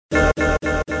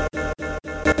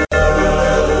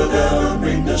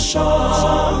Bring the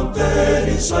champagne,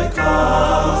 it's like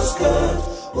casket.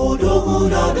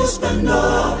 Odoguna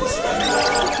dispender.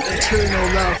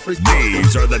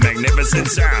 These are the magnificent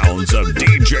sounds of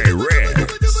DJ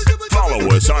Riggs. Follow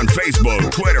us on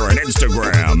Facebook, Twitter, and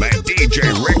Instagram at DJ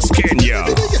Riggs Kenya.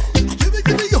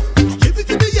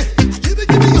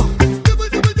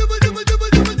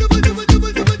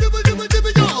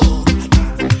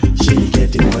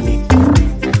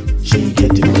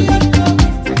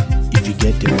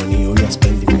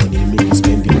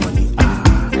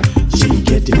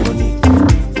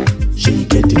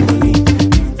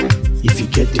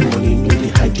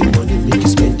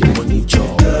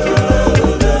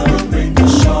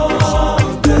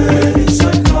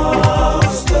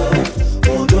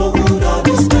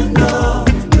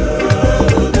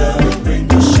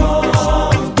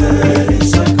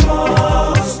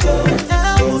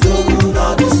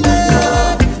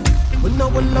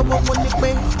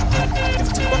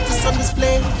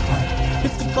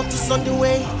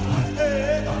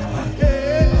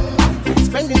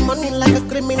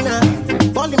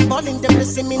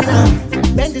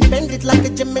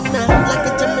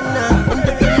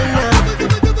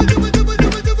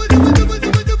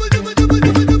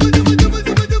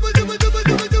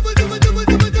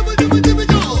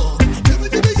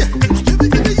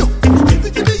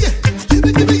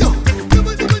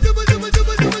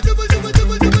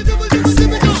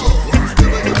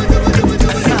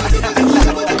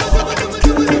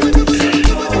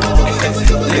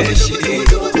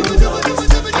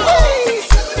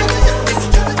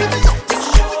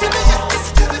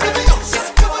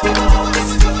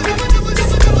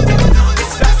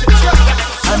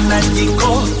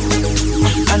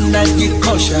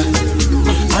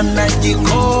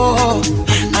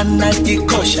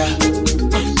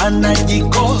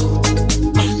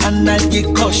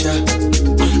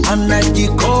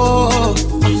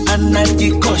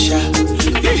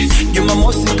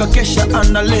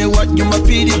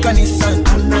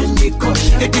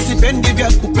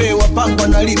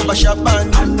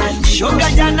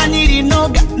 Shoga jana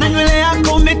nilinoga na nywele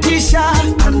yako umetisha.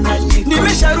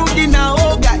 Nimesharudi na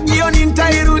oga, jioni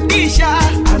nitairudisha.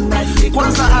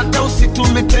 Kwanza hata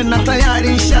usitume tena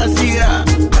tayari shazira.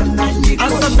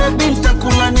 Asa baby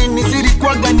nitakula nini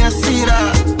zilikuwa gani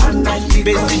hasira.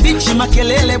 Bezi bichi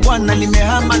makelele bwana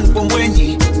nimehama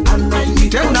Mpombweni.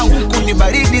 Tena huku ni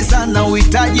baridi sana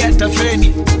uhitaji hata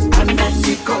feni.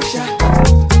 Anajikosha.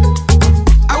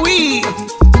 Awi.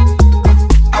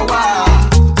 Awa.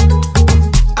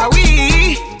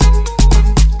 Awi.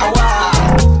 Awa.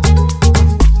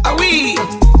 Awi.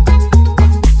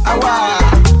 Awa.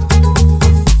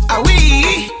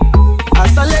 Awi.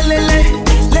 Asa lelele.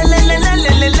 Lelele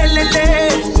lelele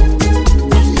lelele.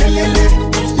 Lelele.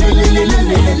 Lelele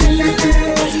lelele.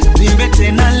 Tuimbe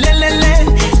tena lelele.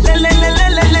 Lelele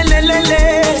lelele lelele.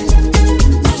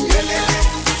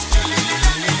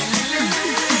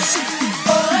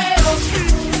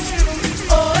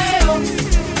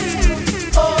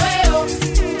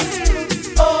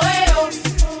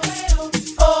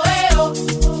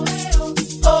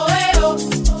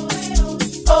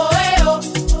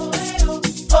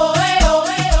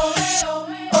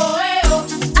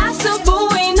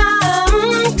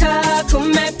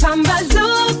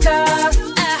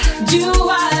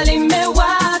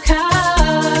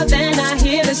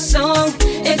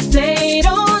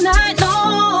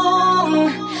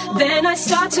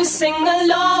 To sing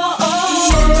along,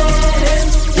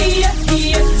 yeah, yeah,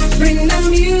 yeah. Bring the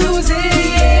music,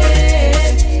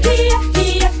 yeah,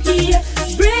 yeah, yeah.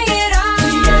 Bring it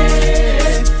on,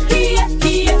 yeah, yeah,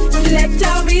 yeah. Let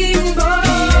our rainbow,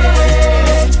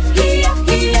 yeah,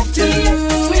 yeah, to you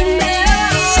and me.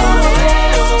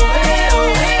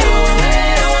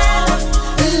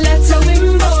 Let our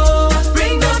rainbow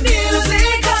bring the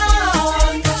music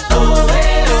on.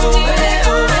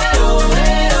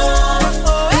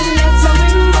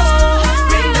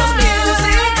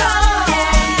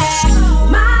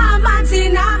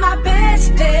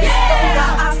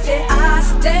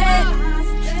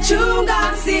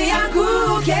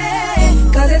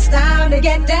 Cause it's time to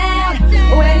get down.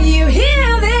 When you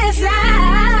hear this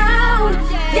sound,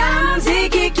 y'all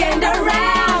kicking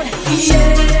around.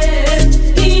 Yeah,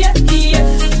 yeah,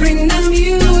 yeah. Bring the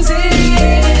music.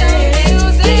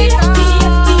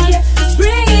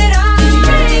 Bring it on.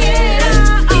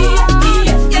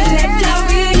 Let our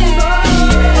rainbow,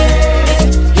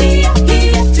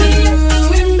 to you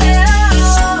and me.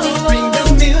 Bring the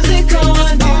music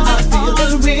on. I feel the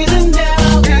rhythm now.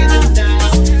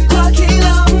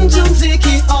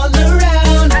 All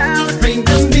around, bring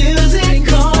the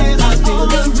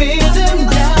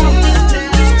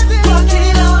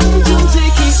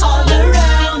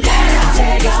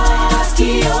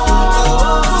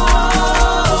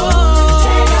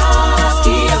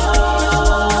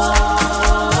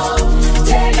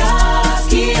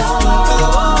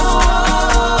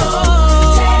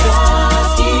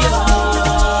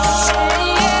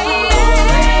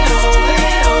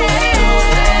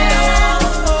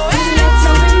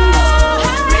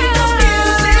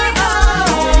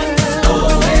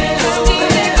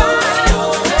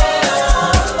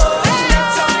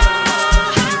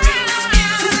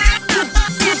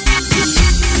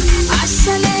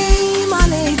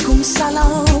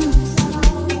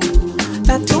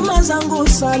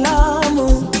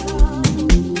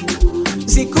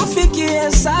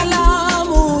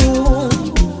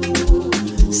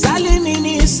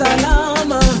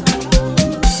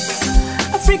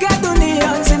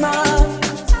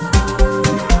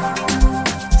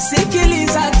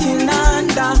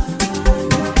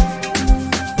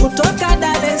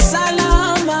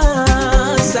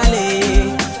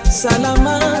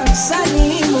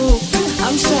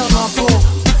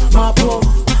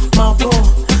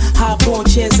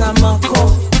cheza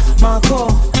mako, mako,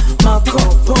 mako,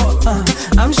 po.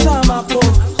 Amsha mapo,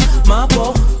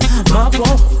 mapo, mapo,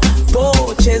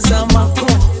 po. Cheza mako,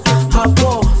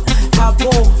 hapo,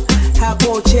 hapo,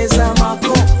 hapo. Cheza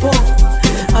mako, po.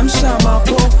 Amsha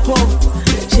mapo, po.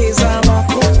 Cheza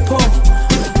mako, po.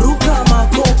 Ruka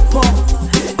mako, po.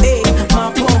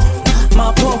 Mapo,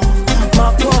 mapo,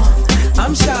 mapo.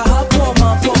 Amsha hapo,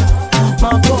 mapo,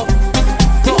 mapo,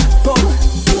 po, po.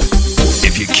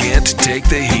 If you can't take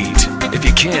the heat, if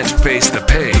you can't face the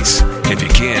pace, if you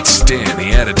can't stand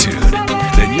the attitude,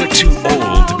 then you're too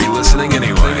old to be listening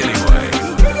anyway.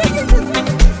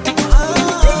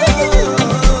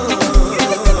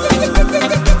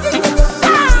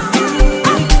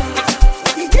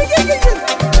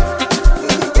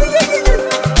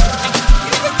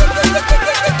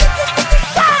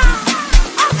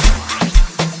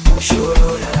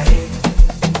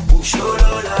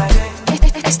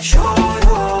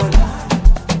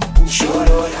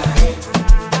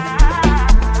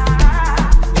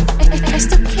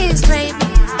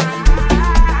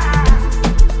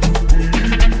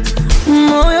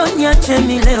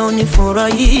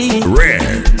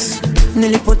 Reds.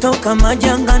 Nilipotoka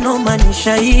majanga no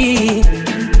manisha hii,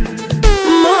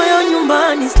 moyo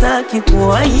nyumbani staki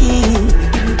kuwai,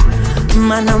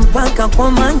 mana mpaka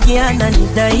kwa mangi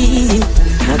ananidai.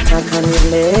 Nataka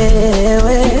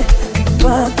nilewe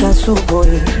mpaka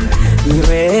subuhi,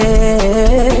 niwe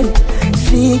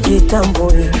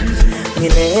sijitambui.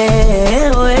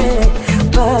 Nilewe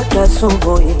mpaka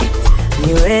subuhi,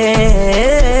 niwe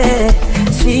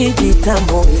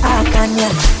sijitambui. Akanya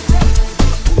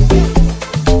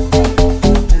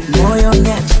moyo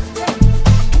nyacha,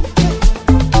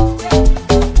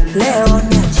 leo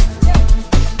nyacha,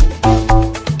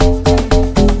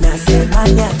 nasema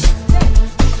nyacha.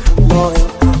 Moyo,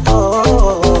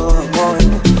 oh,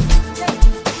 moyo,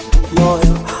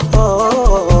 moyo,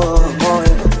 oh,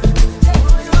 moyo.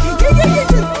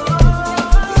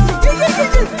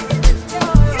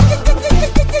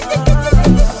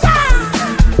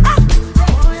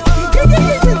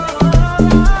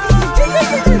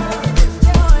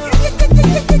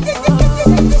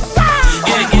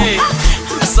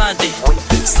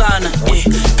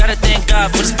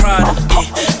 For this product,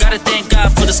 gotta thank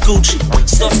God for this Gucci.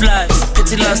 Soft lives,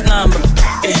 pity last number.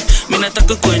 Mina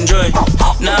nataka kuenjoy,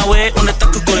 nawe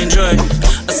unataka kuenjoy.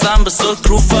 Asamba so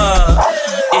groover,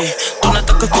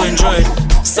 tunataka kuenjoy.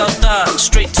 South Dock,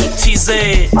 straight to TZ,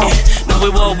 now we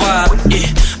worldwide.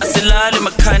 Asilale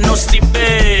makai no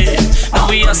sleeping, now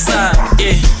we outside.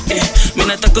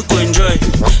 Mina nataka kuenjoy,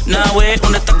 nawe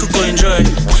unataka kuenjoy.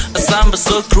 Asamba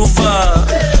so groover,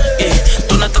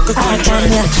 tunataka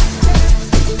kuenjoy.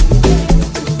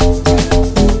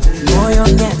 Moyo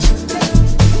nyacha,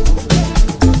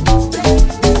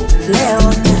 leo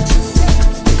nyacha,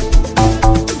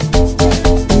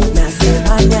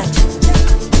 nasema nyacha.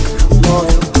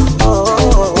 Moyo,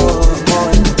 oh,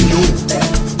 moyo,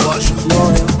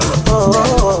 moyo,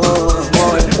 oh,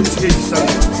 moyo.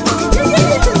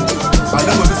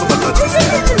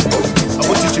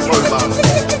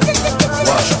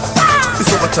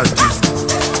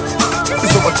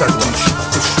 It's over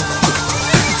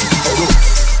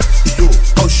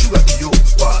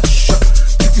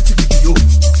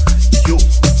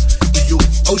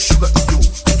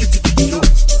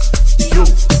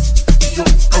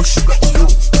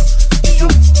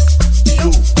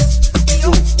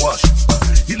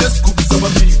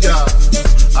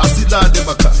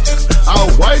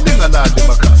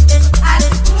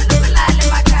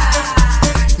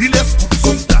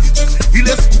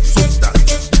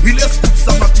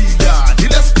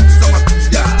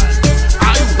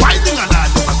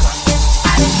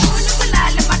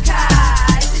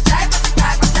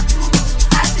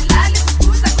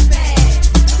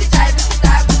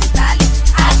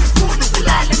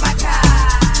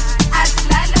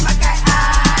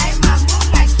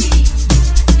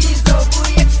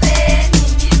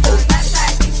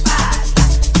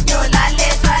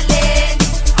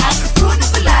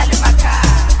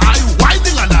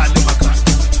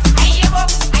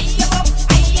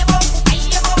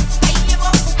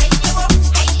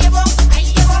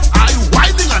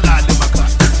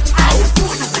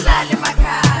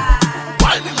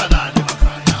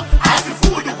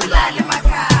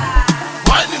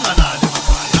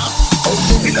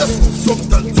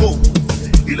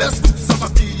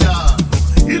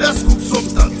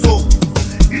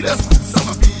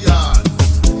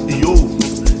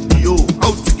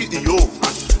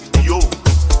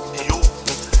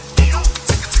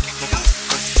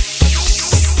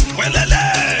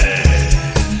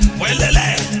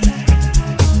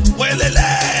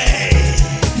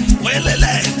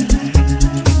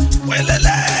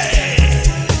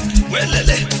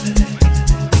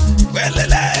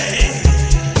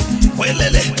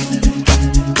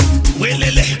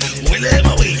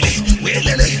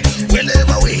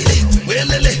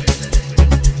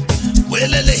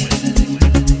Welele,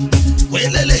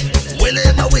 welele,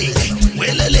 wele my way.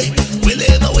 Welele,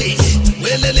 wele my way.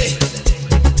 Welele,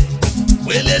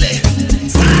 welele.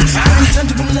 I intend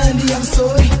to Bulandi, I'm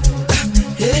sorry.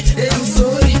 Hey, I'm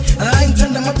sorry. I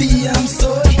intend to Mabi, I'm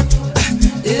sorry.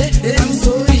 Hey, I'm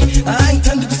sorry. I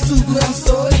intend to Sugu, I'm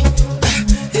sorry.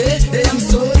 Hey, I'm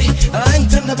sorry. I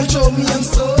intend to Bachomi, I'm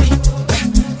sorry.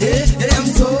 Hey, I'm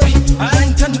sorry. I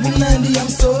intend to Bulandi, I'm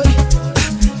sorry.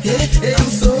 Hey, I'm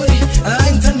sorry. I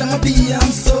intend to Mabi,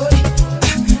 I'm sorry.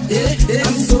 Hey,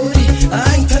 I'm sorry.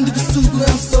 I intend to Sugu,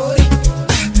 I'm sorry.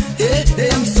 Hey,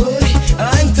 I'm sorry.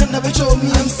 I intend to Bachomi,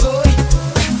 I'm sorry.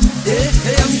 Hey,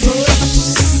 I'm sorry.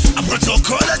 A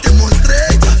protocol a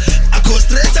demonstrator. A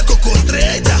costrator,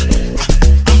 co-costrator.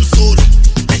 I'm sorry.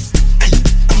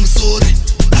 I'm sorry.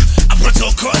 A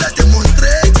protocol a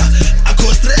demonstrator. A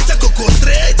costrator,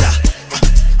 co-costrator.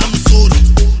 I'm sorry.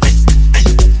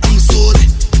 I'm sorry.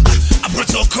 A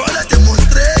protocol a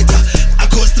demonstrator. A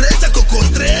costrator,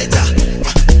 co-costrator.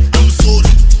 I'm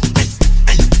sorry.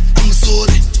 I'm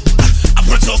sorry. A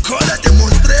protocol a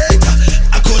demonstrator.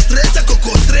 A costrator,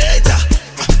 co-costrator.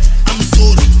 I'm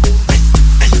sorry.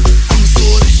 I'm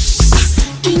sorry.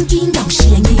 Inkinga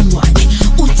ushiya ngingwane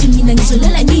uthi mina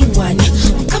ngizolela ngingwane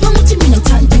ucabanga ukuthi mina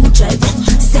ngithanda ukudrive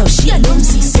siyawushiya lo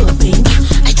msisi wabhenga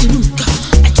ajiluka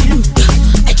ajiluka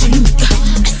ajiluka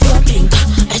asiwabhenga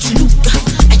ajiluka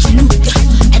ajiluka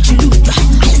ajiluka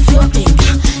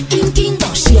asiwabhenga inkinga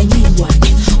ushiya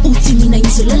ngingwane uthi mina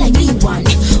ngizolela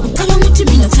ngingwane ucabanga ukuthi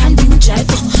mina ngithanda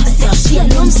ukudrive siyawushiya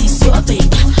lo msisi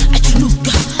wabhenga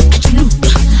ajiluka ajiluka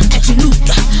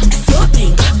ajiluka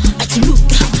asiwabhenga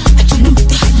ajiluka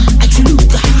ajiluka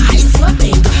ajiluka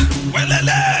asiwabhenga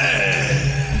Welele,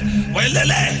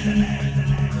 welele,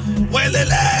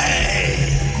 welele,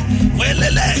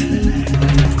 welele,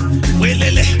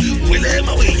 welele, wele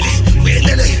my way.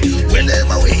 Welele, wele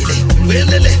my way.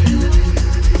 Welele,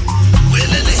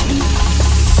 welele.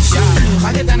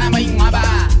 Baketana maingaba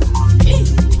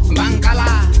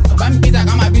Bankala Bampiza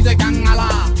kama bizo kangala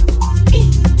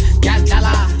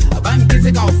Kyatala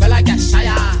Bampiza ka ofela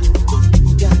kyashaya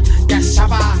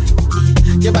Kyashaba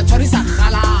Yeba chorisa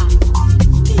khala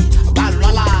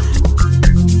Balwala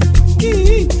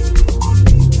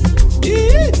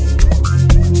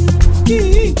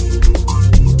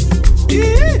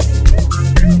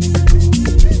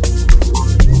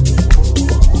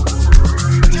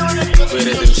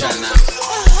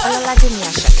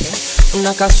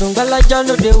Nakasungala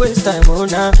jano de waste time, oh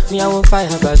nah. Me I want fire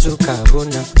bazooka, oh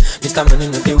nah. Mr. Money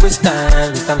no de waste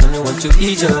time, Mr. Money want to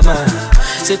ease your mind.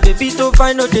 Say baby don't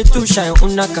find no day to shine,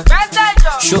 unaka.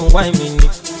 Show why me.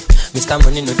 Mr.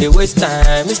 Money no de waste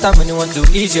time, Mr. Money want to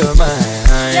ease your mind.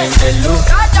 Hello,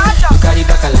 you carry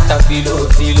back a lot of filo.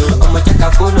 I'ma check a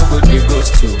phone, no go dey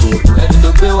ghost you. I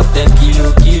do pay what 10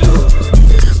 kilo.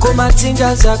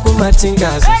 Kumatingaza,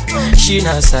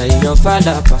 Shinasa in your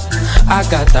falapa.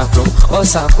 Agata from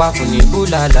Osaka, Funi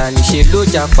Bulala, Nishelo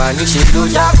Japa.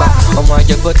 Omo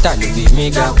Ajabota, Lubi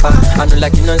Megapa. I don't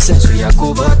like nonsense, we are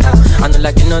go butter.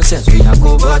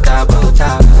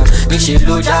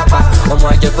 Nishelo Japa. Omo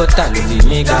Ajabota, Lubi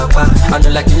Megapa. I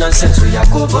don't like nonsense, we are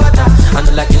go butter.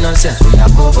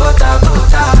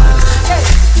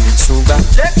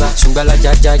 Sunga la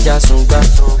ja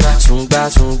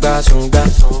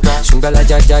sunga la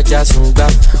ja sunga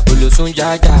olo sunga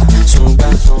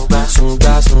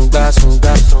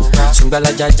sunga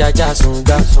la ja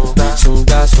sunga olo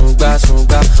sunga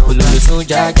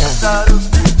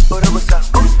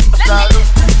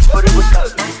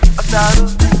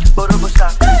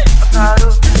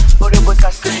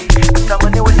Mr.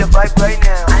 Money with the vibe right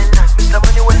now. Mr.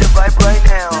 Money with the vibe right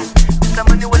now. Mr.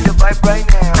 Money with the vibe right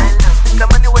now. Mr.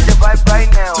 Money with the vibe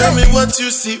right now. Tell me what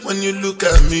you see when you look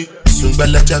at me.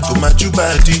 Sungbala jako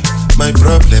majubadi. My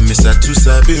problem is I too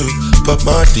sabi. Pop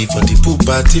money for the pool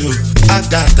party. I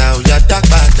got out ya dark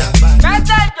bada.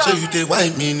 So you dey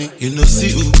wine me, you know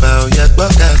see Uba ya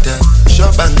gbagada.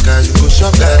 Shop banka you go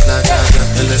shop gada.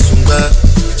 Ele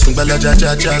Sungbala ja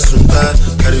sunga.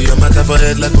 Carry your matter for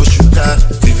head like Oshuka.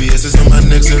 VVS is on my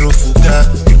neck, zero fuga.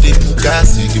 You dey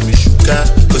Bugatti, give me sugar.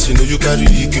 Cause you know you carry,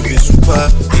 you give me super.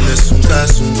 Ele sunga.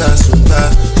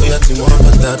 Oya ti mo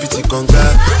mata biti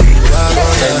konga.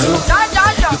 Hello,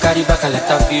 you carry back a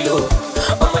lot of filo.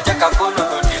 Omo jaka phone no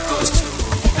go dey ghost you.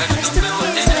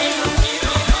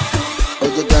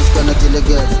 Oye dance kana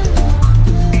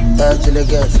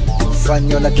jilegas.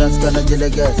 Fanyo la dance kana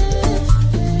jilegas.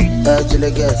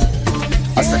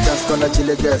 Asa dance kana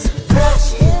jilegas.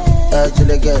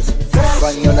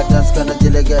 Fanyo la dance kana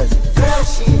jilegas.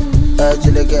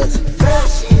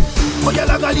 Oya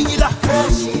la galigila,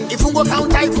 ifungo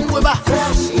kaunta ifungwe ba.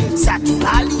 Satu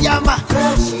hali yama,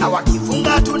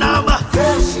 awakifunga tunama.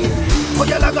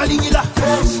 Oya la galigila,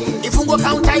 ifungo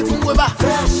kaunta ifungwe ba.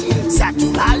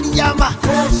 Satu hali yama,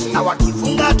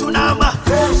 awakifunga tunama.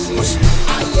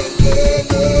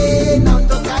 Ayeyeye,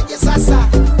 naondokaje sasa?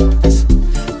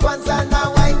 Kwanza na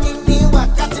wainini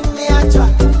wakati mmeachwa.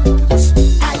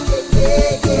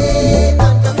 Ayeyeye,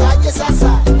 naondokaje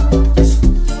sasa?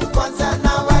 Kwanza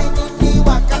na wainini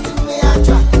wakati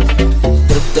mmeachwa.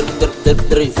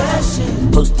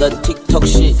 Post the TikTok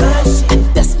shit, and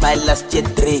that's my last year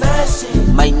drip.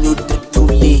 My new drip to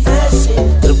leave.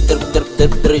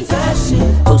 Drip.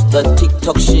 Post the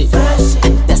TikTok shit,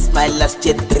 and that's my last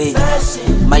year drip.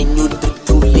 My new drip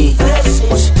to leave.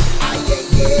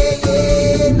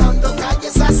 Ayeyeye, naondokaje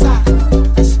sasa?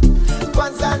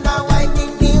 Kwanza na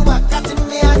wainini wakati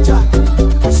mmeachwa.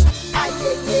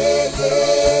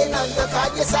 Ayeyeye,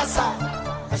 naondokaje sasa?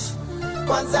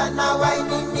 Kwanza na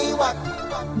wainini wakati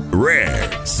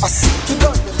Rex.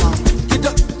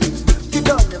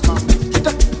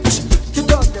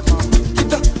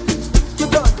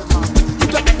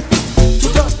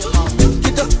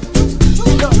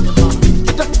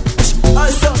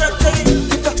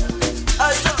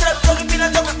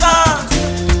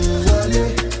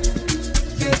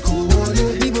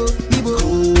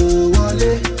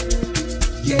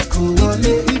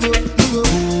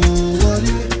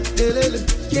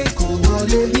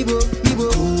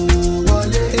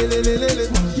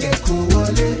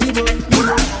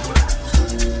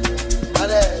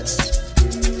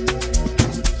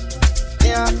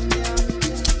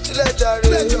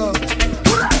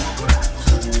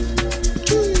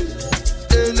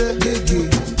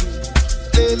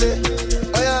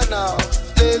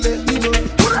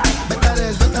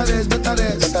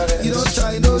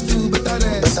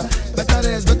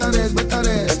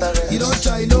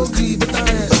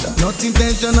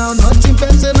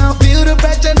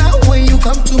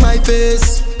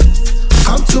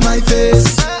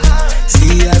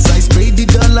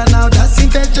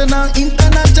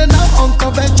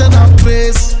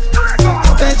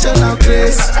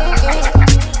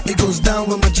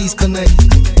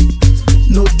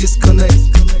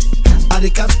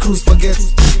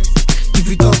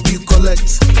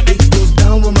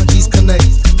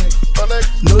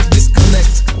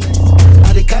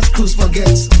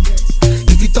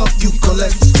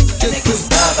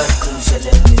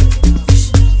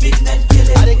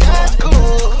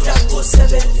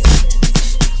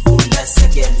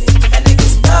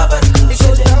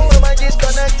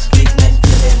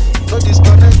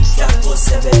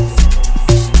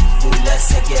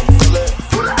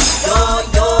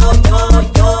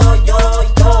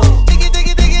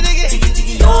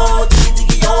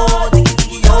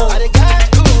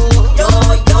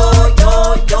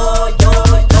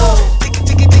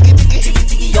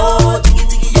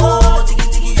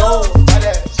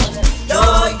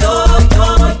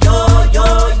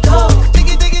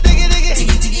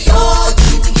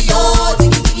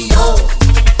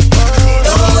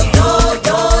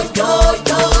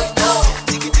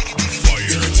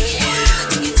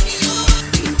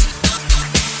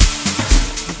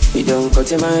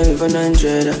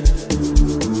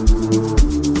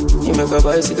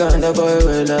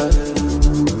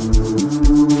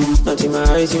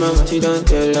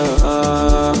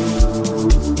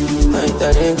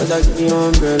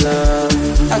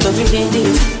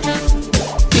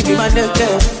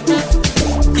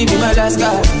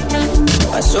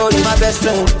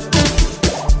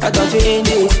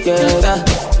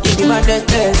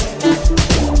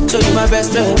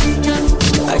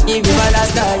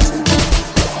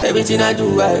 Everything I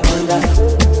do, I wonder.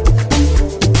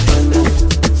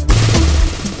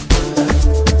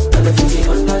 And if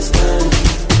you understand,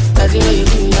 that's the way you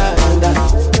do, I wonder.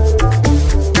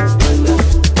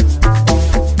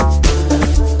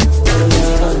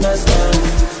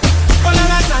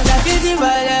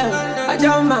 I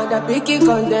don't mind, I pick it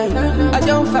on them. I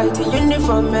don't fight the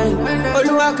uniform man.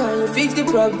 Oluwa, can you fix the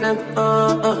problem?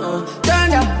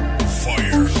 Thunder,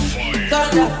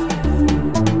 fire.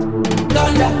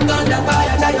 Thunder,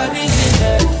 fire that you're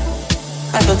missing.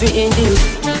 I thought we in this.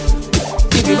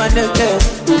 Give you my necklace,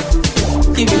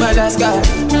 give you my last card.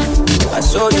 I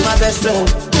showed you my best friend.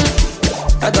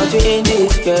 I thought we in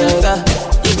this together.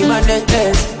 Give you my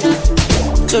necklace,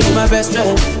 show you my best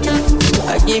friend.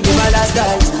 I give you my last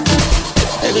card.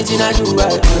 Everything I do,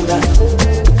 I wonder.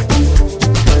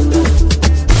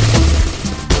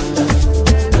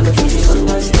 And if you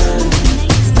understand,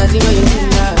 that's the way you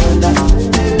feel, I wonder.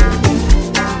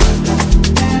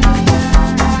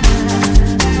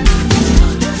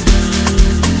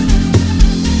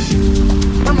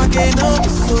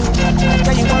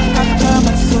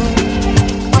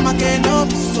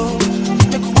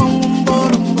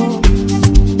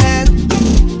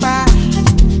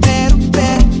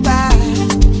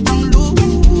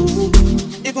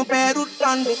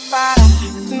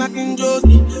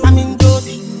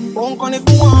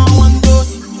 want one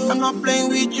dose. I'm not playing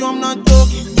with you, I'm not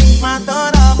joking. My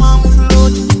thought I'm on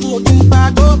float. Walking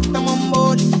back up, I'm on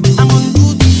board. I'm on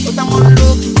duty, but I'm on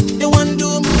low. They want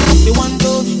do me, they want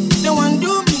do me. They want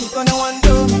do me, so they want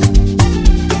do me.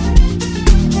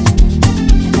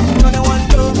 So they want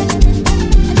do me.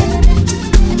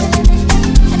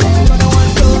 So they want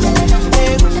do me.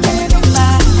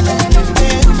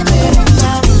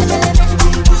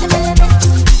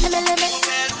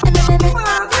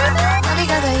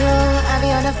 Because of you, I be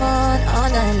on the phone all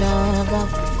night long.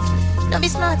 Don't be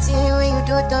smart when you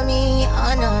do it to me.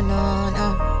 Oh no, no, no.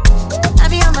 I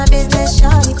be on my business,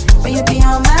 shawty, but you be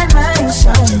on my mind,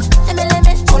 shawty. Let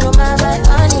me follow my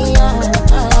honey,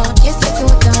 kiss me to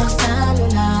the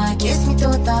cellular, kiss me to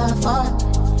the phone.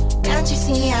 Can't you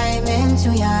see I'm into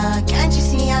ya? Can't you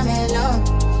see I'm in love?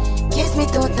 Kiss me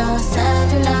to the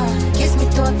cellular, kiss me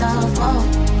to the phone.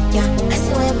 Yeah, I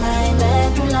swear my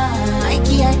medulla, I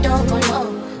don't go low.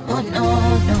 Oh no,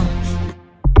 no.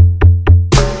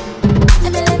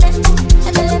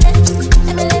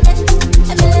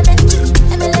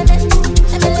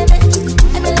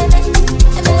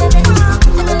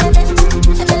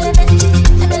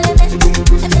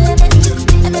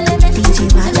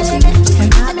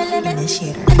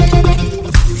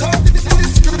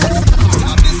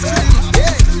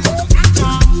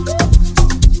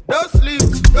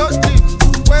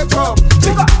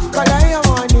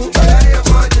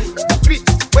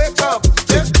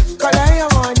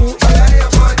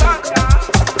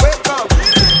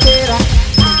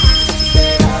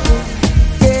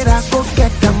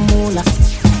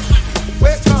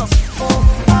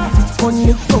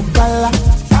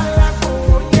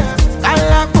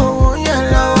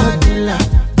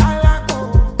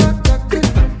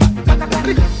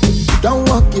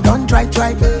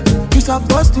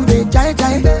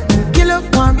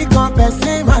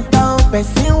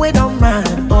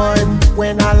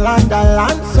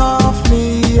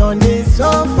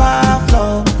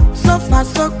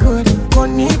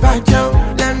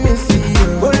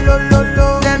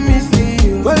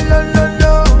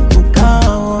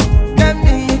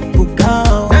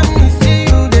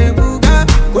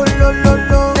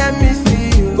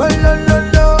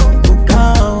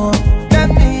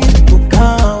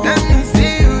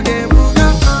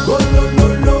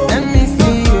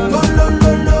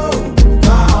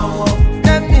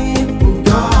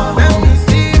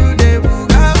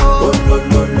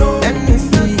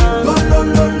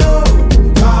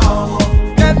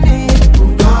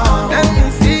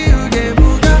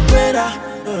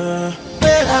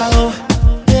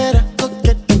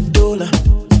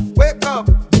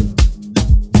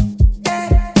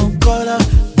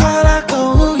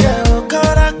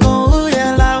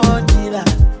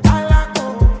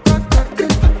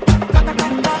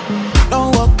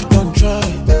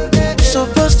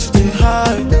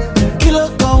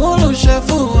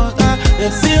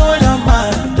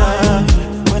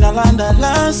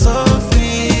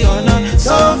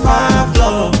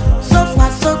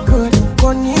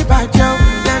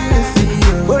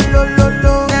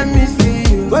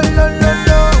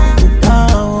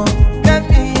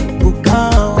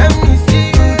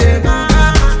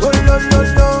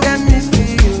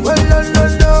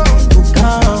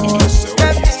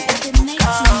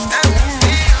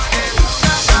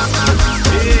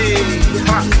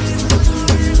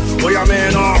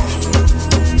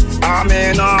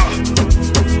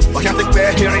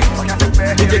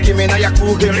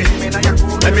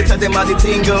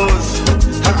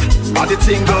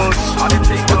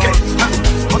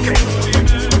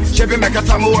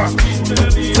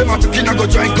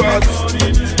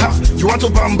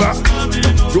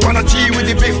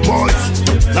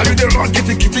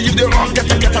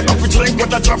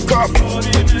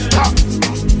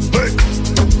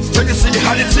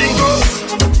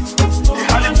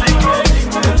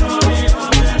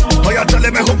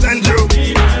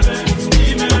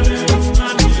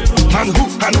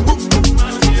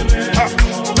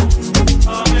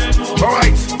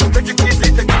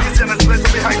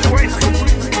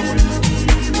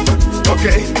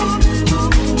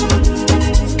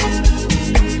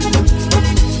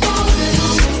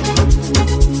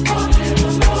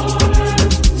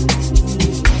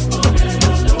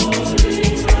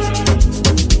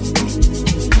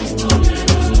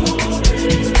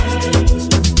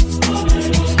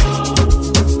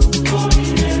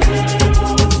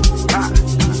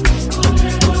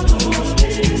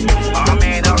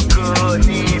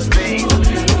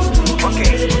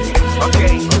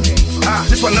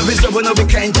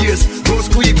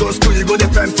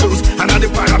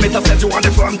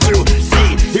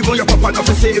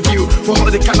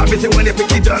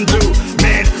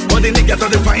 the niggas that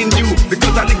they find you.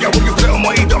 Because I nigga when you tell me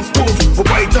he don't move. Oh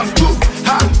boy, he don't move.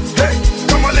 Ha, hey,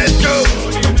 come on, let's go.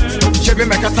 Chebe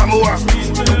make a Samoa.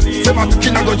 Say my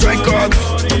kid I go join God.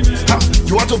 Ha,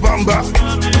 you want to bamba?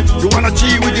 You wanna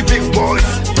chill with the big boys?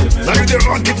 Now you the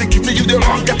wrong, kitty, you the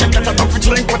wrong. Get a top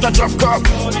drink, what a drop cup.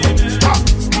 Ha,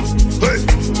 hey,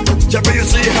 Chebe, you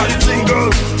see how the thing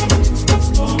goes.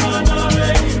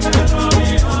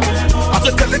 I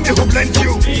said, telling me who blends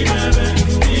you.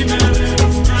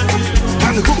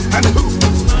 And who?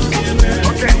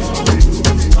 Okay.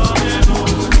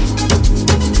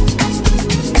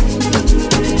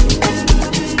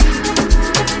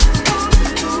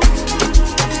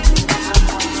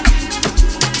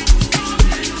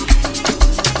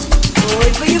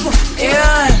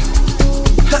 Yeah.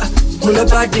 Pull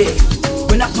up our day.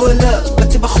 When I pull up,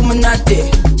 but if I'm not there,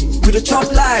 with a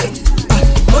chop light.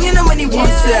 Money no money one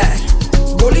side.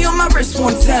 Rolling on my wrist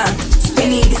one time.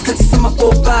 Spinning these cookies on my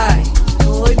go by.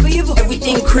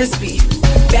 Everything crispy.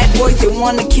 Bad boys, they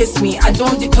wanna kiss me. I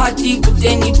don't do party with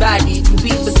anybody.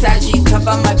 Louis Versace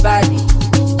cover my body.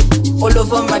 All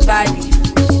over my body.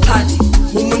 Party,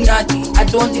 Mumunati. I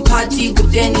don't do party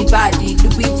with anybody.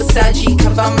 Louis Versace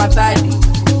cover my body.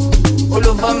 All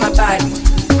over my body.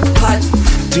 Party.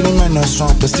 3 minus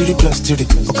 1 plus 3 plus 3.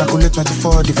 Or calculate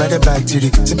 24 divided by 3.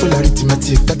 Simple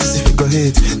arithmetic, that is if you go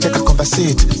hit. Check a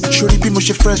conversate. Surely be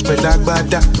mushy fresh, but like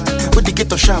bada. With the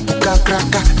ghetto sharp, crack.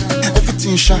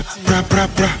 Everything sharp, bra.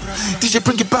 DJ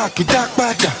bring it back, it dark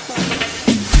bada.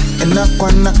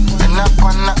 Enakwana,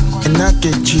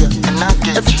 enakechia.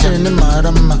 Everything in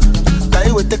marama.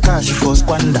 Die with the cash for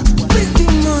squander.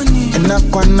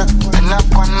 Enakwana,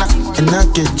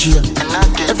 enakechia.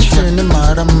 Everything in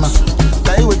marama.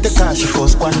 Die with the cash for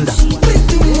squander.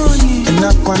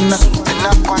 Enakwana,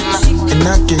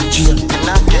 enakechia.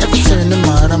 Everything in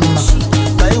marama.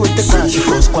 Die with the cash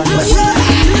for squander.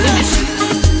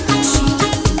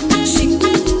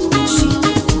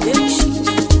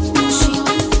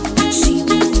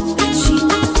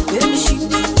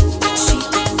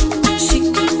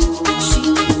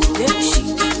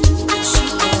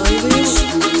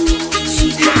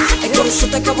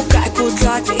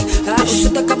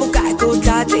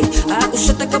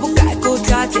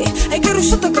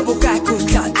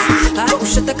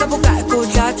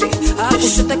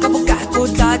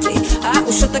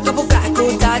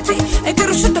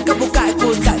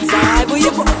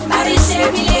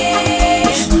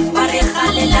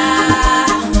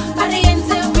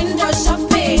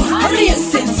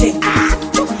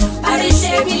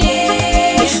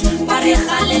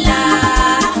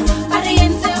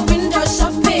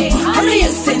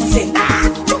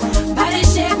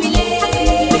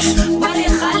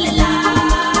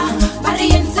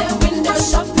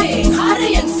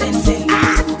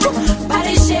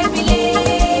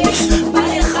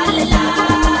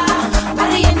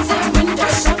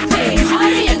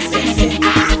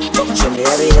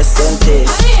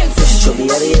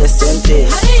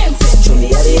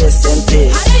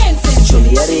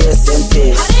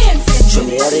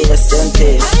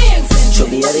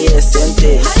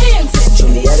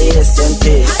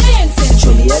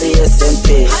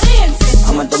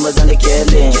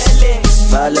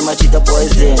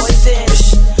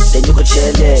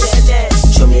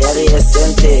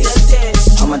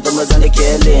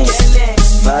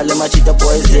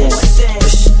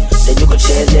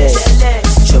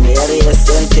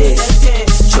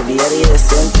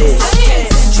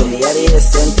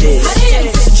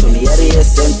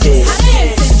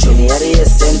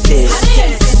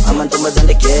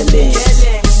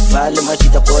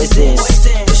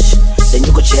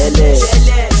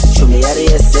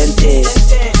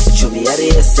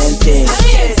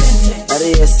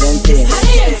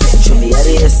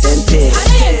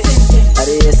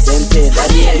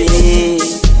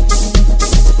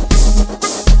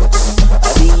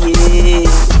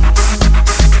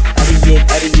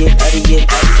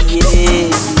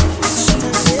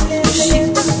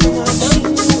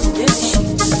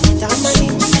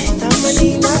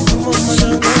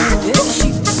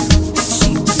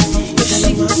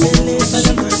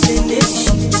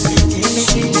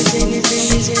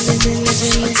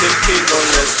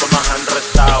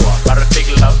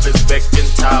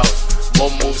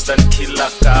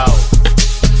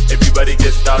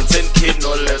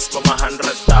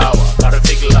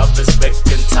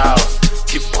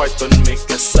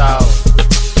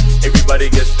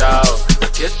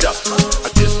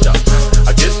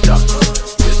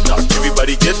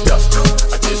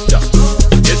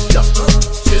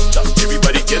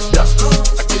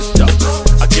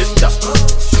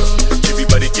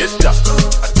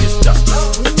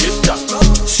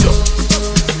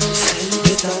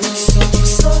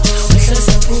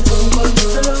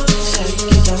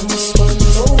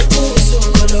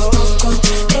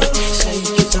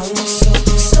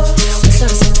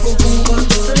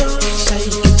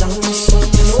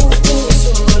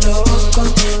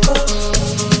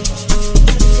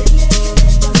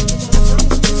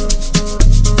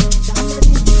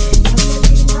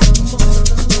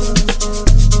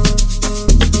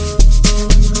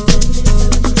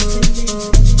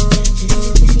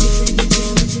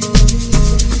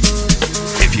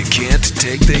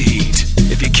 take the heat,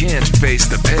 if you can't face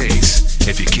the pace,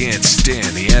 if you can't stand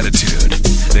the attitude,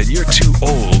 then you're too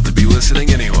old to be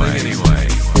listening anyway.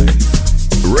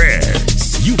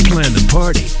 Reds, you plan the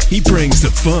party, he brings the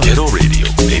fun. Ghetto Radio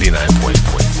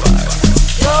 89.5.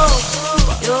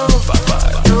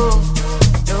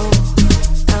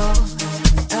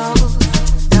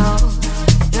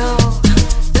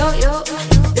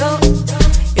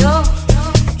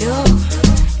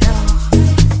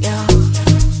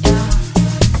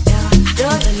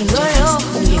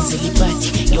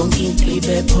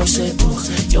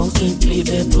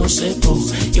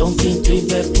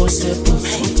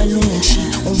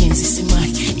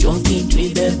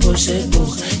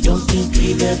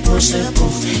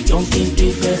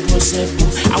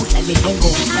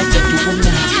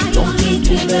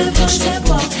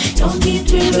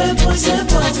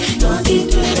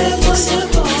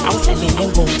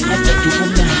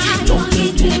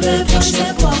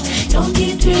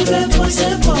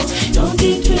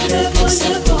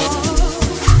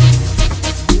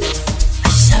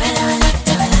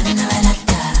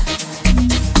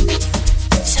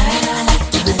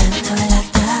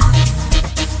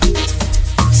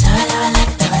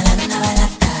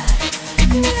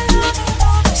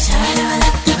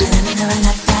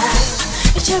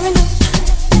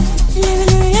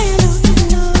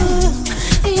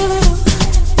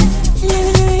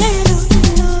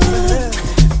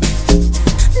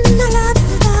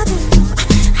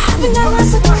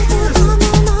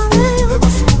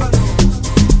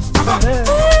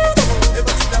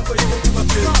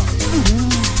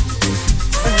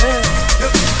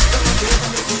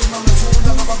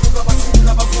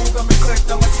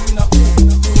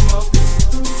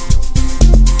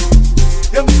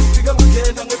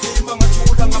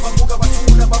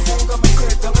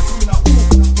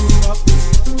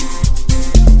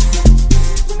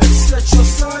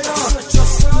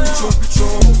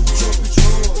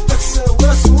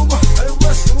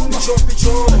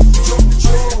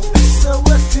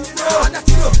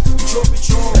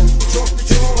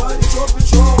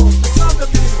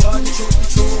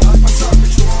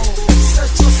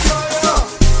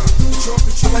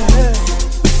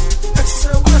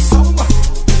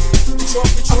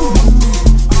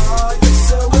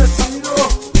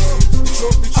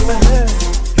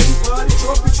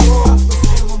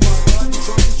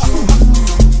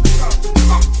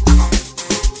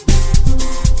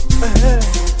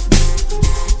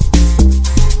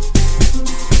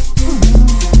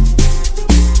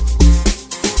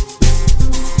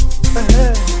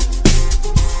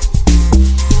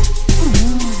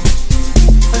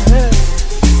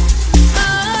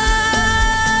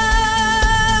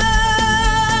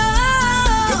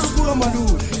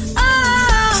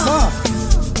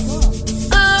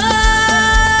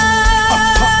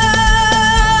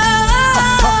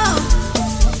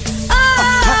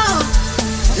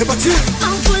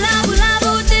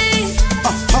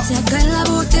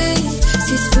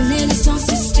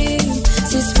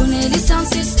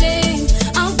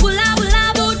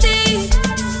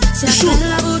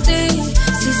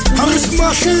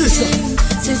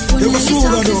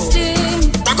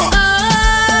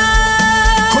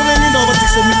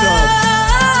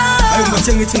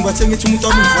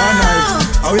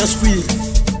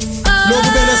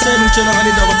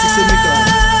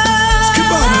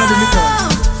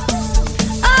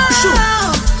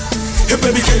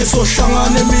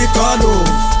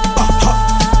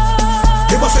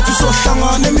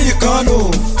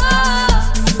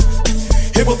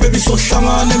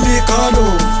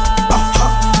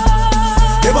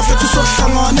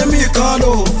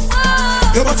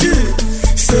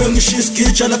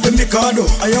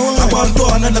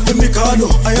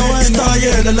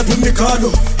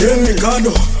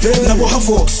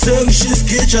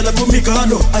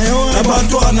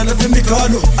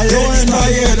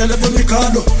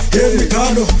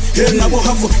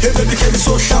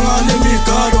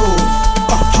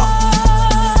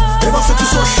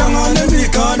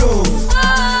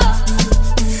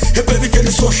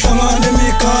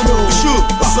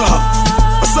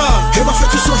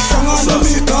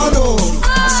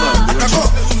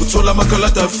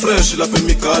 Fresh la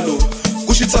pemikalo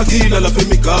kushitsakila la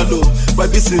pemikalo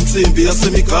babisinsimbi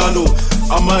yasemikalo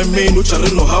ama-main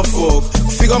ujareno hafok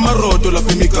kufika amarodo la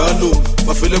pemikalo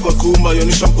bafele baqhuma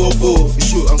yona ishampopo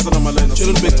ishu angisana malena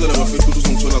tshela nibecela bafethu ukuthi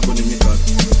uzongithola khona imikalo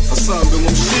asambe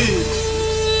ngomshini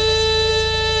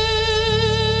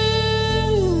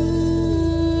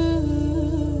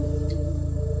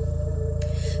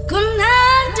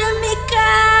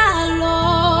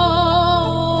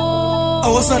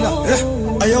awasala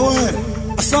ayawen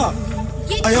asa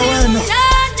ayawen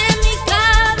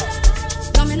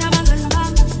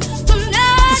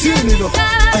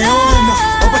ayawana,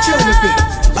 wapachane pe,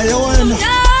 ayawana.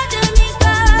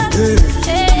 Hey,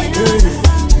 hey.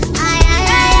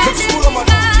 Let's pull them out.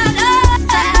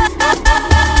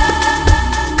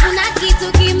 Kuna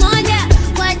kitu kimoja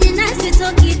kwa jina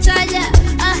sitokitaja,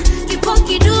 kipo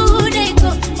kidude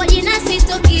iko kwa jina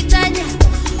sitokitaja.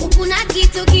 Kuna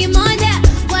kitu kimoja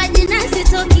kwa jina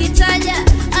sitokitaja,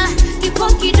 kipo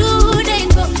kidude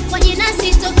iko kwa jina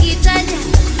sitokitaja.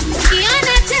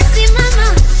 Ukiona chesi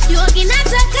mama, jua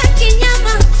kinataka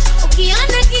kinyama.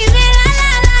 Ukiona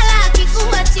kimelala,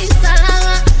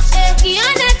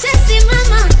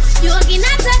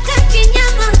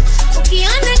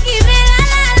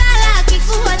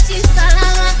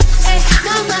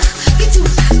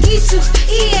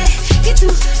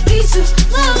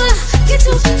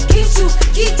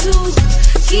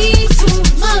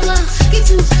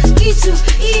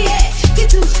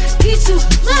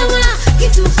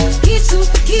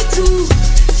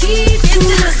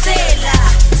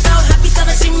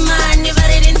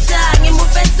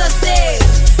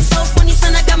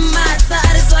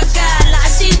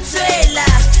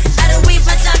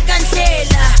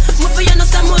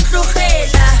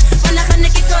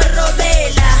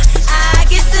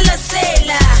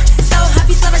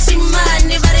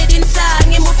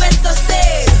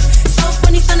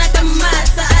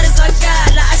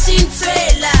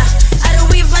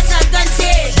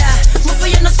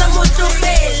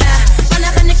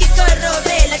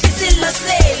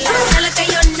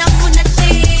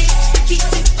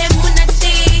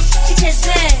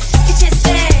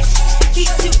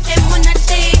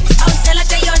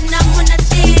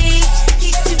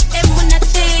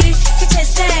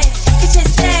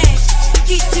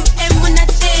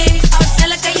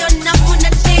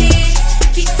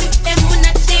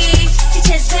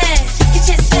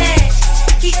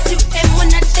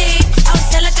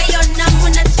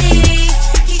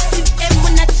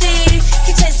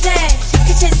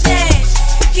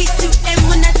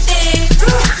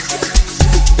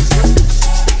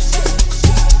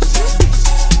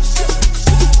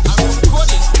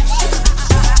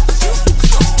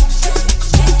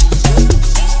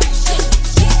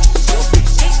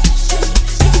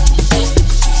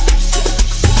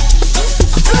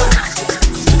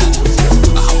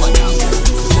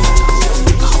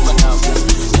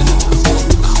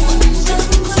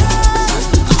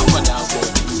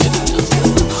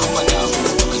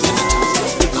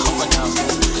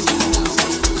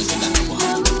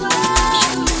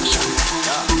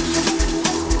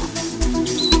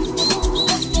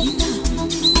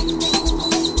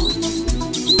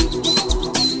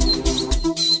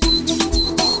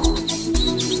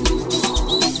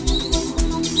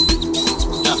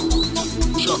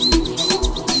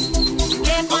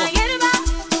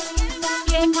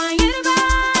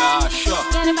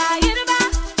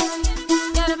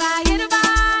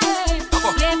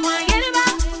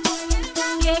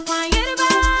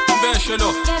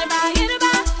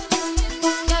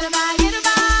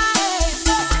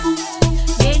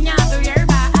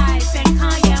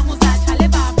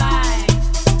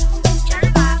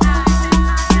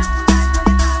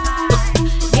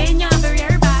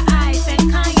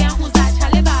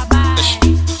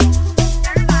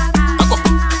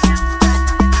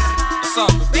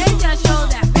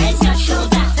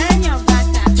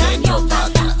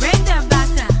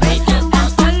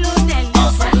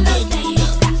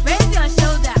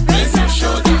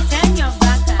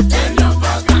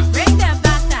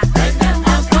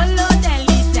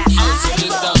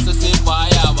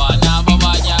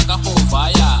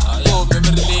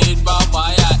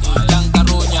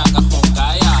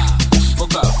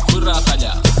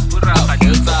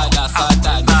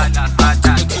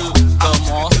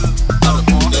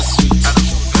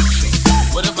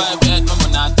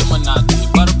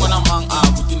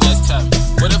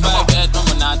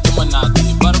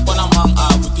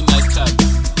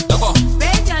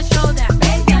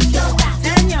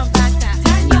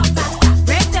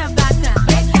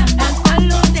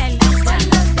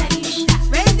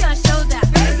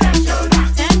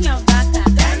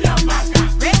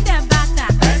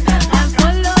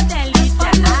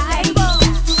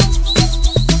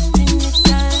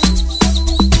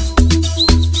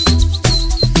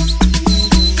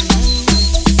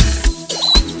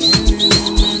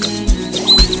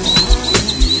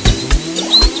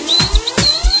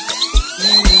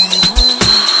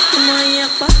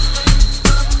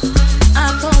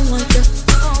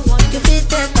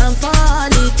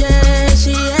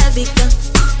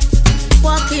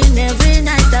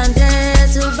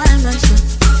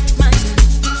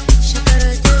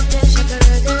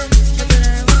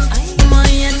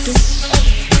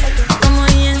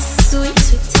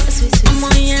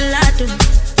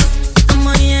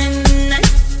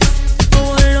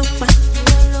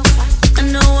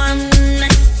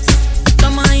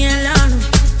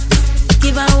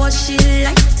 she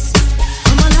likes.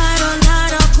 I'ma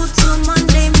lie, put to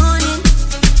Monday morning.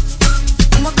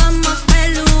 I'ma come up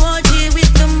OG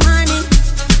with the money.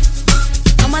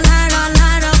 I'ma lie,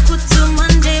 put to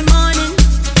Monday morning.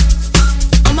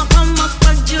 I'ma come up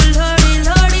with you, Lori,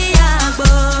 agbo.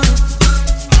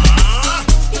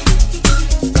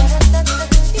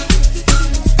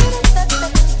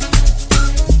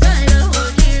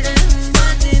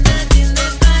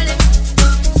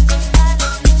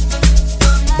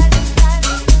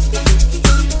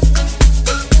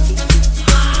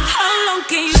 How long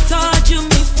can you torture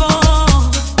me for?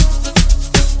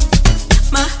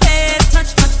 My head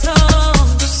touch my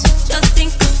toes. Just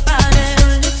think about it.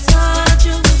 Only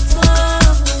torture me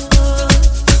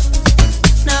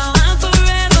now I'm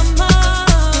forever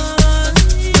more.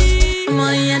 I'm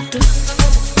on your do.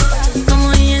 I'm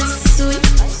on your sweet.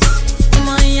 I'm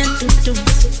on your do.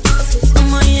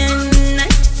 I'm on your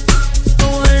night.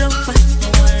 All over.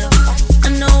 I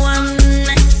know I'm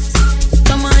nice.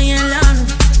 Come on your love.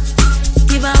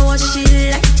 Give her what she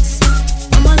likes.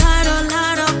 I'ma lie,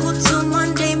 put to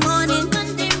Monday morning.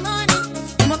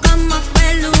 I'ma come up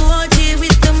OG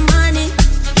with the money.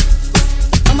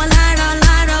 I'ma lie,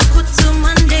 put to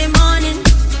Monday morning.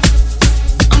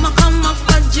 I'ma come up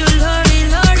with you,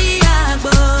 Lori,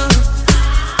 agbo.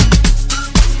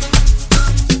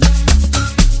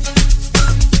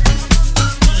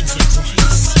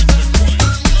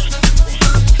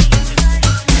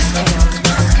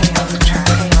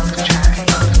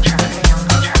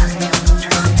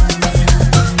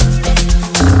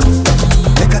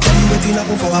 Make I tell you wetin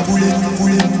happen for a bullet.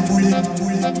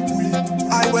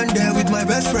 I went there with my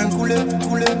best friend, Kule.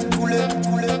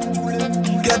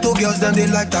 Ghetto girls, them they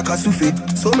like Takasufi.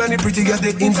 So many pretty girls,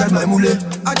 they inside my mule.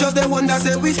 I just the one that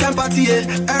say which can party,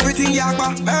 everything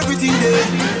yakba, everything there.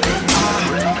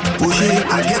 Push it,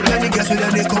 I get many girls with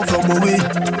them, they come from away.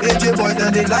 AJ boys,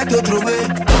 then they like to throw away.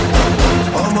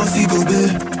 Almost see go be.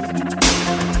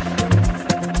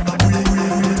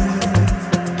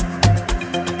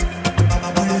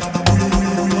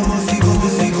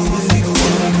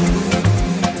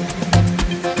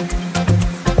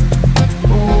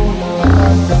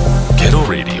 Ghetto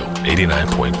Radio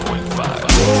 89.5.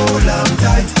 Hold on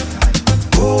tight,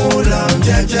 hold on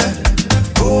jeje,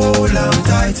 hold on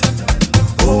tight,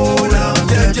 hold on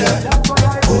jeje,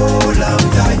 hold on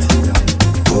tight,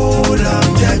 hold on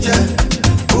jeje,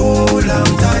 hold on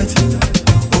tight,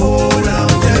 hold on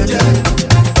jeje.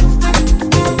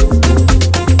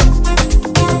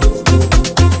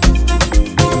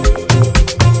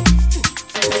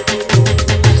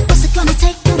 What's it gonna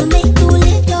take to make you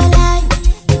live your life?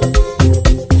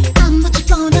 I'm what you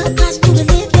gonna cost you to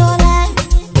live your life.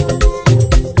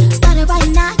 Started right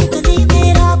now, you can leave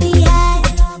it all behind.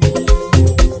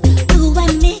 You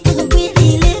and me could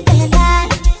really live that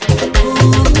life.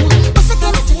 What's it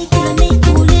gonna take to make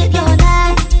you live your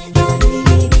life?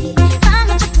 I'm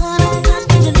what you gonna cost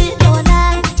you to live your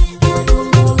life.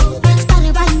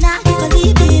 Started right now, you can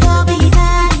leave it all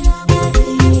behind.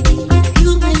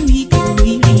 You and me could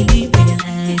really live that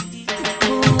life.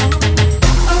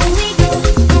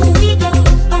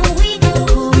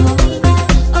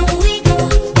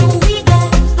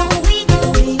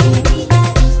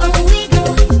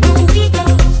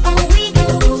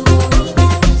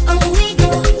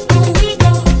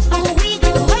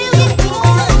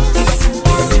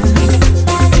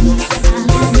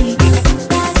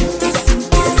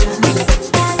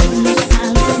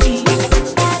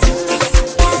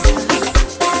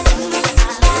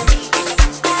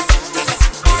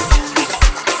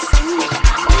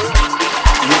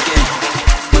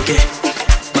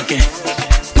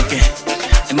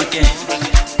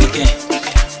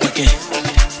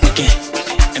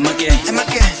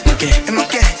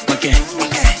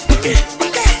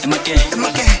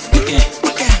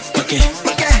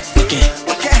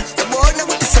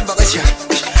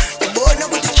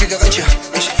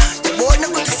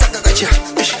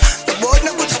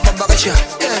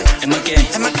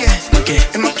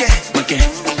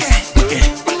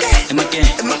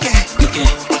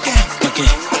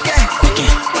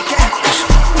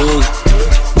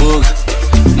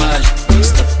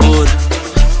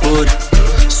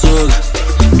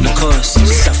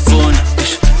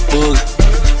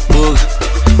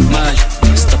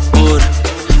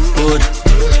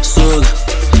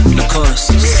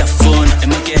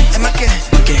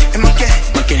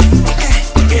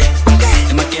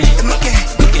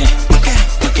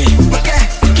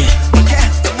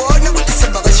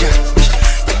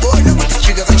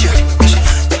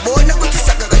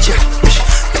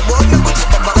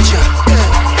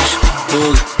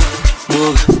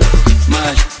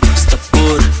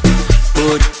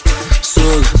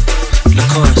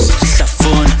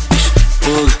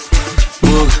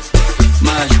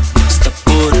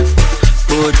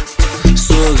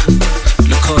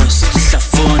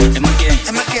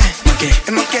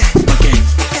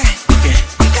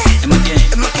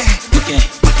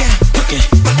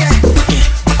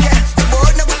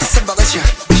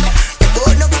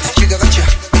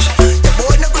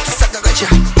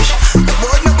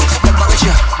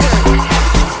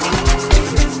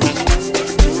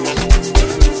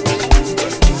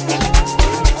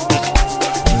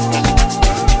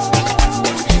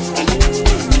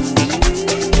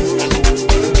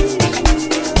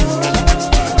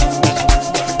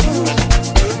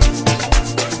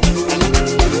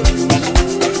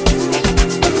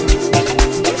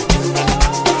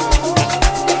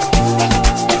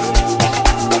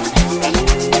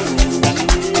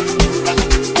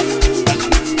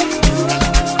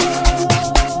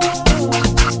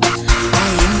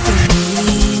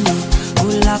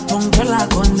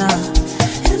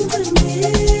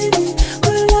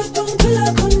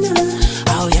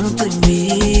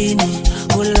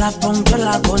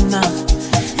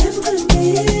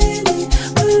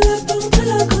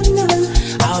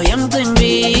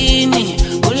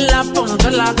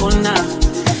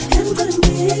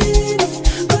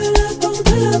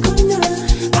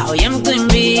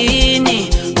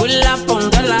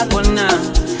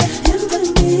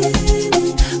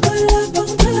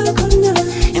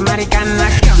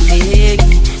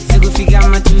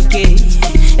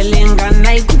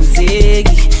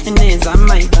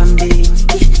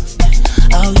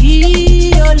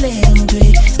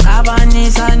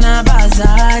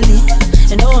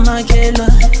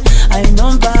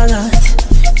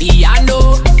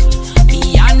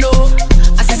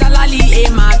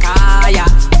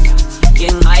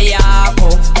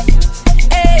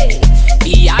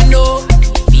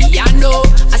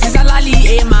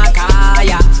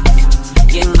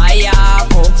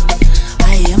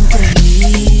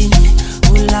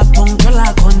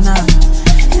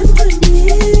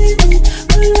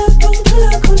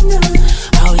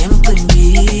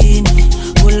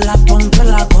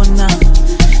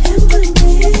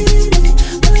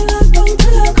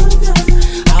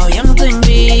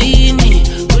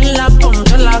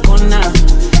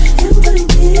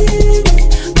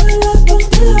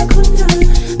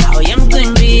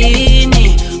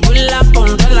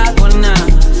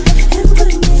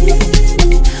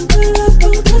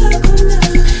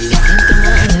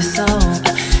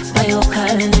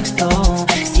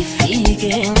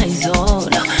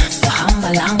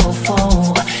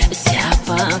 phone.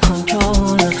 Siyapa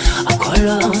control.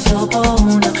 Akolo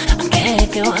usobona.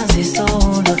 Angeke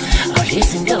wazisona.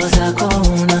 Awulizinto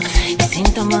zakhona.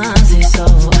 Izinto maziso.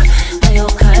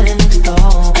 Ayokhala next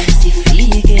door.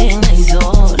 Sifike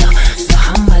ngayizola.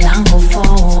 Sohamba la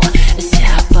ngo-4.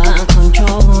 Siyapa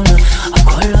control.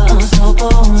 Akolo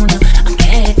usobona.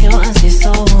 Angeke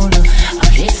wazisona.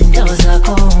 Awulizinto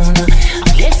zakhona.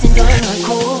 Awulizinto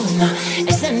zakhona.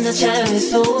 Esenza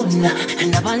chalesona.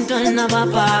 And abantwana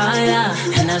babaya.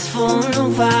 And asifuna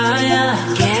ukuvaya.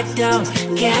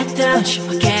 Get down,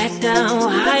 shima get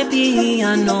down. High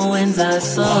piano wenza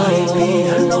so.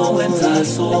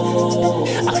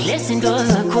 Awulizinto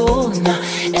zakhona.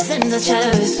 Esenza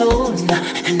chalesona.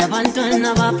 And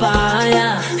abantwana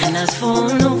babaya. And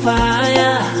asifuna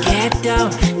ukuvaya.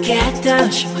 Get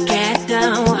down, shima get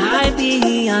down. High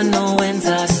piano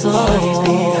wenza so.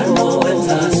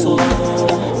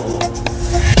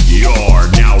 You're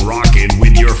now rocking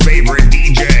with your favorite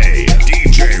DJ,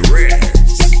 DJ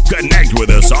Riggs. Connect with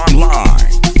us online.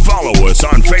 Follow us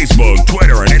on Facebook,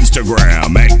 Twitter, and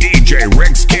Instagram at DJ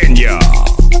Riggs Kenya.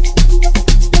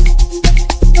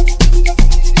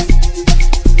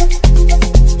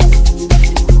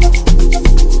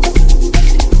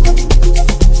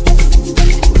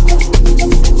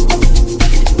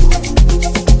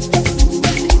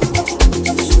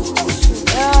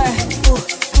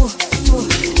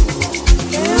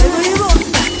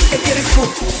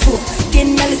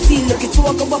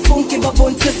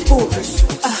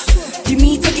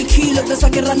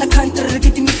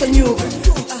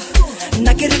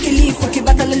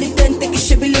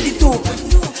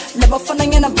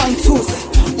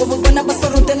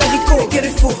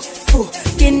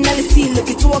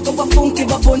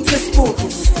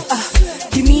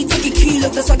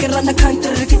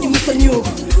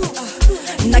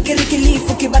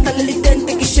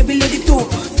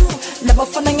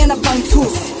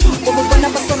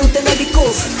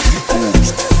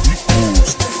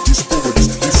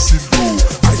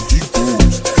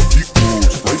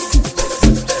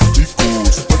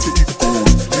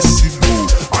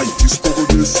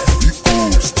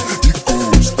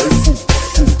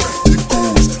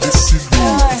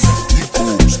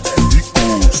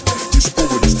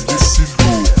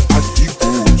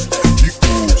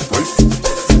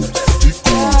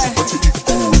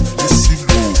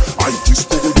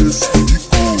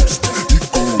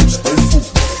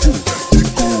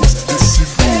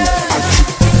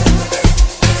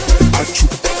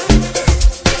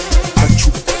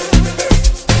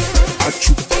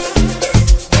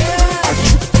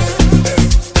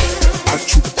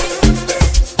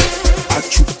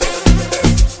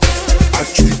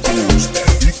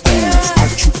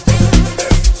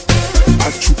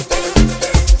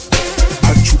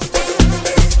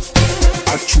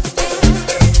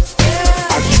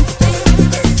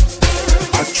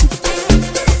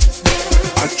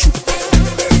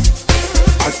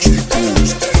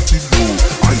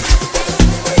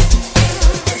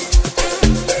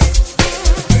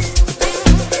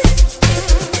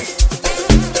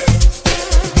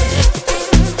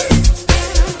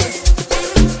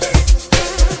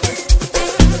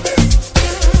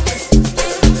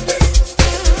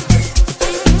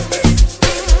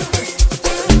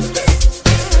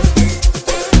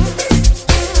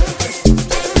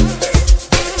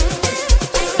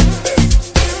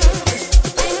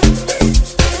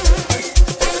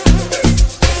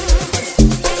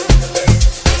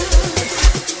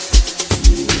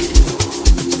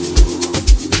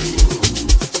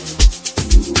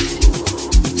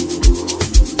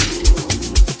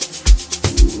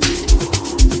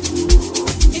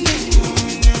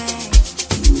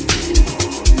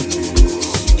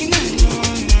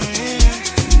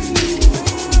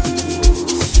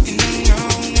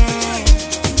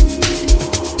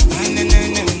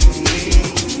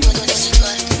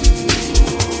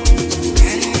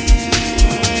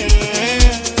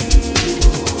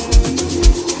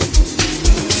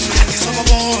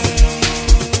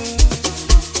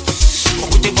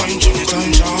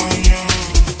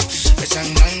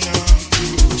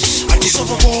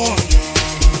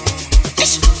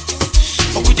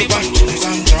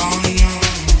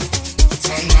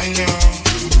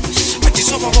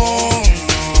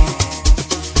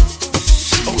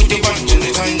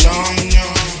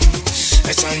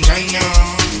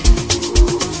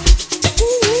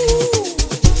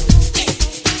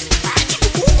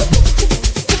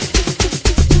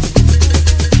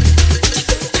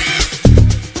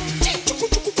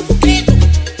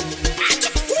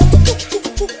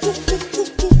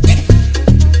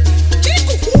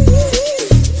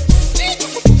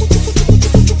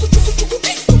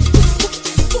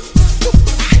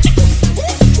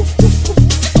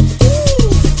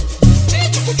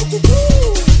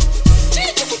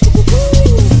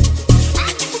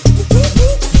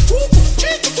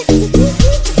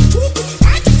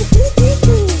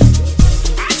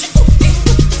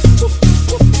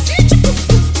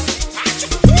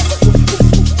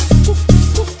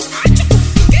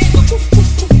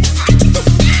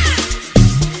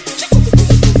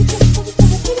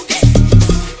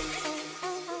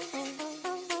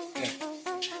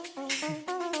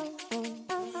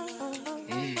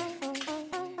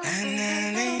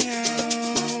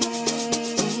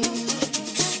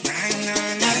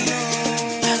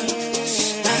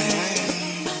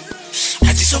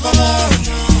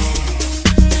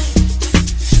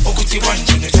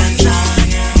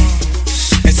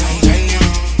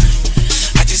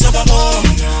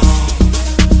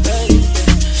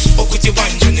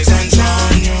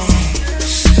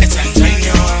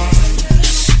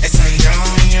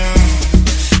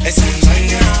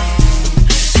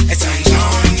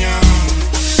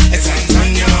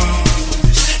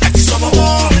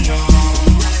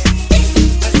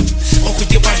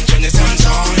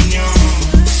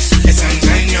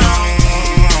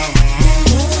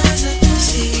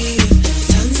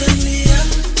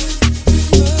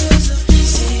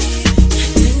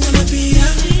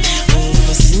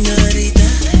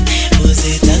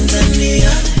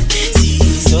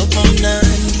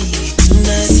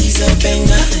 pizza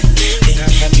benga,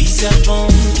 pizza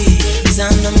bongi,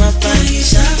 zana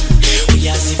mapaisha.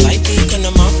 Uyazi fighti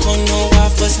kuna makono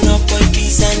wafas no boy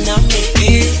pizza na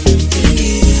me.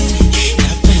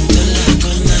 Napenda la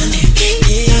konane,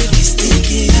 yeah this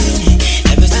tiki.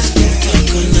 Ever since we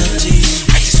fuck on the G,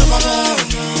 I just saw my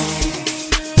bono.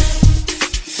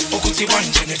 Okuti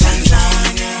wanje ne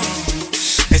Tanzania,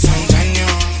 Tanzania.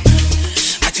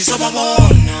 I just saw my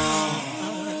bono.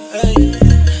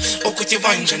 Okuti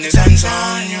wanje ne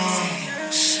Tanzania,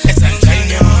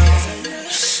 Tanzania,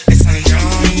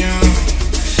 Tanzania,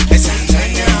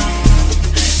 Tanzania,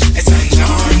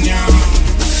 Tanzania,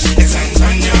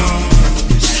 Tanzania.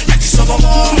 I just saw my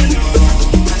bono.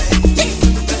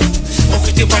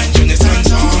 Okuti wanje ne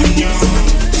Tanzania,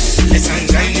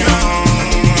 Tanzania.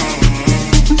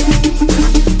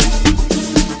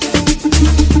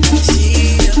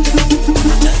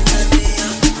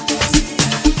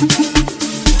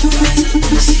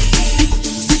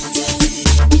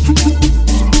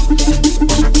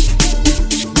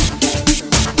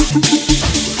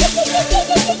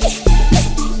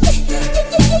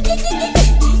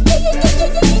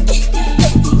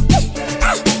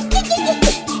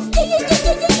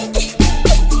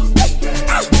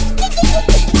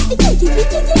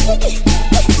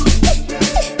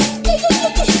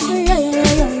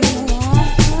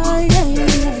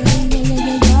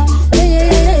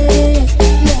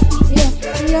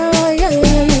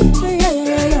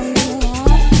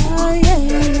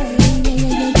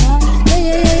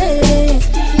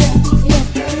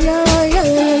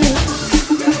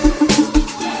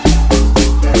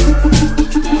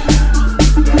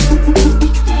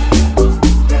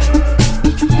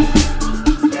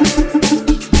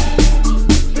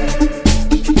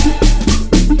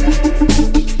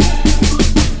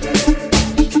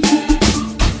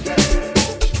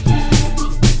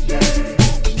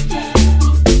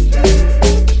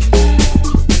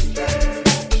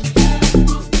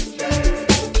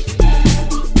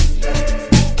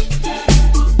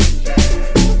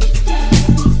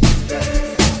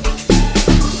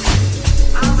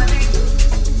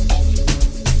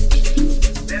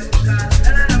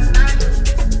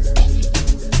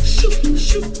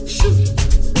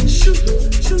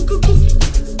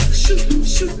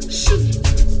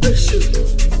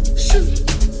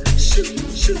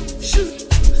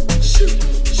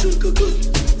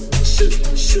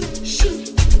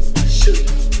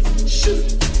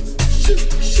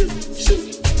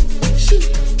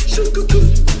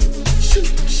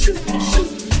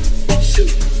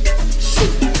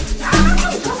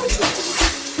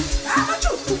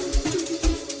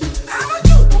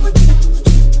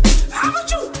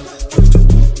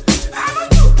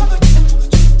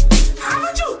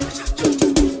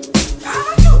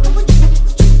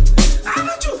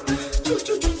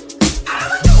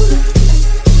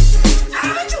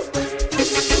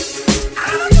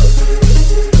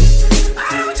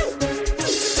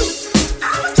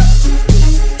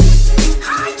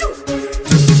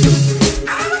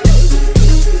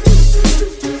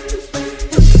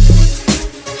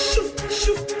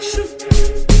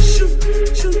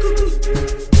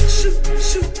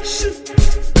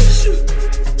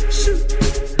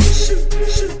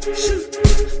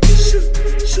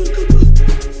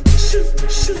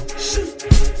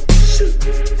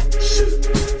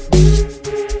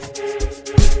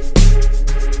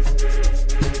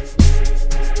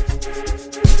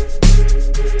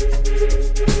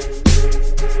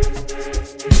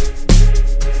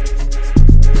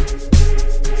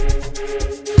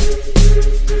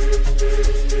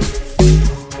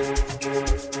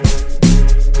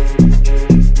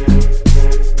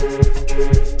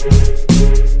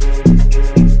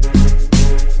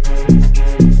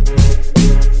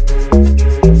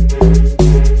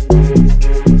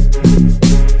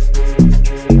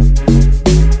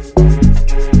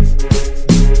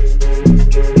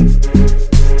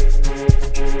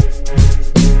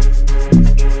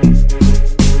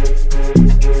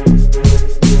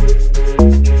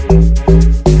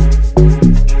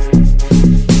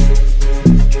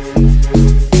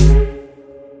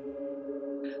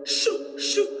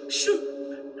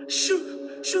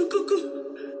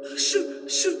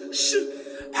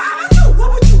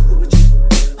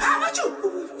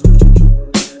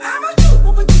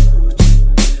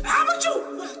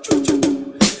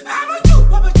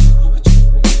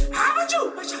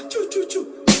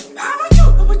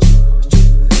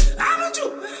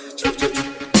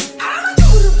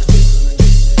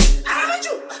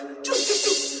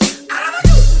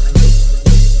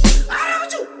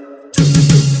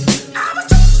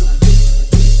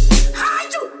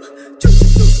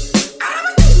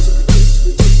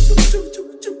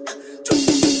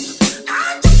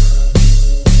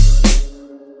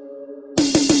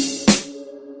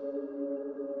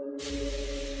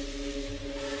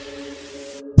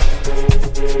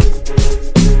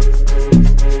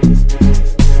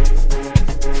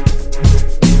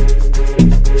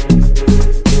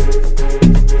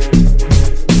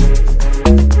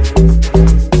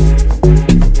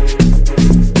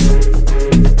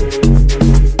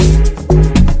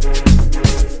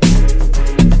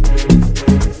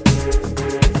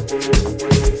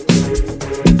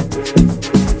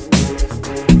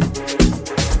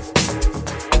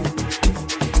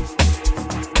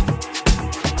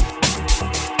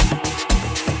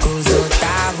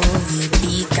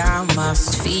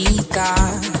 must fica.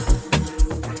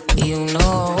 You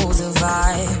know the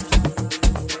vibe.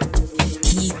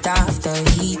 Heat after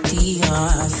heat, the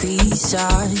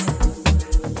official.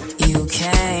 You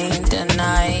can't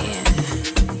deny.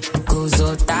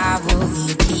 Kuzotavo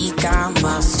itika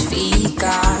must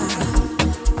fica.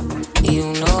 You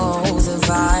know the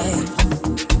vibe.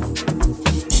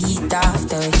 Heat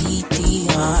after heat, the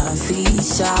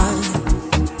official.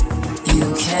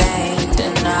 You can't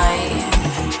deny.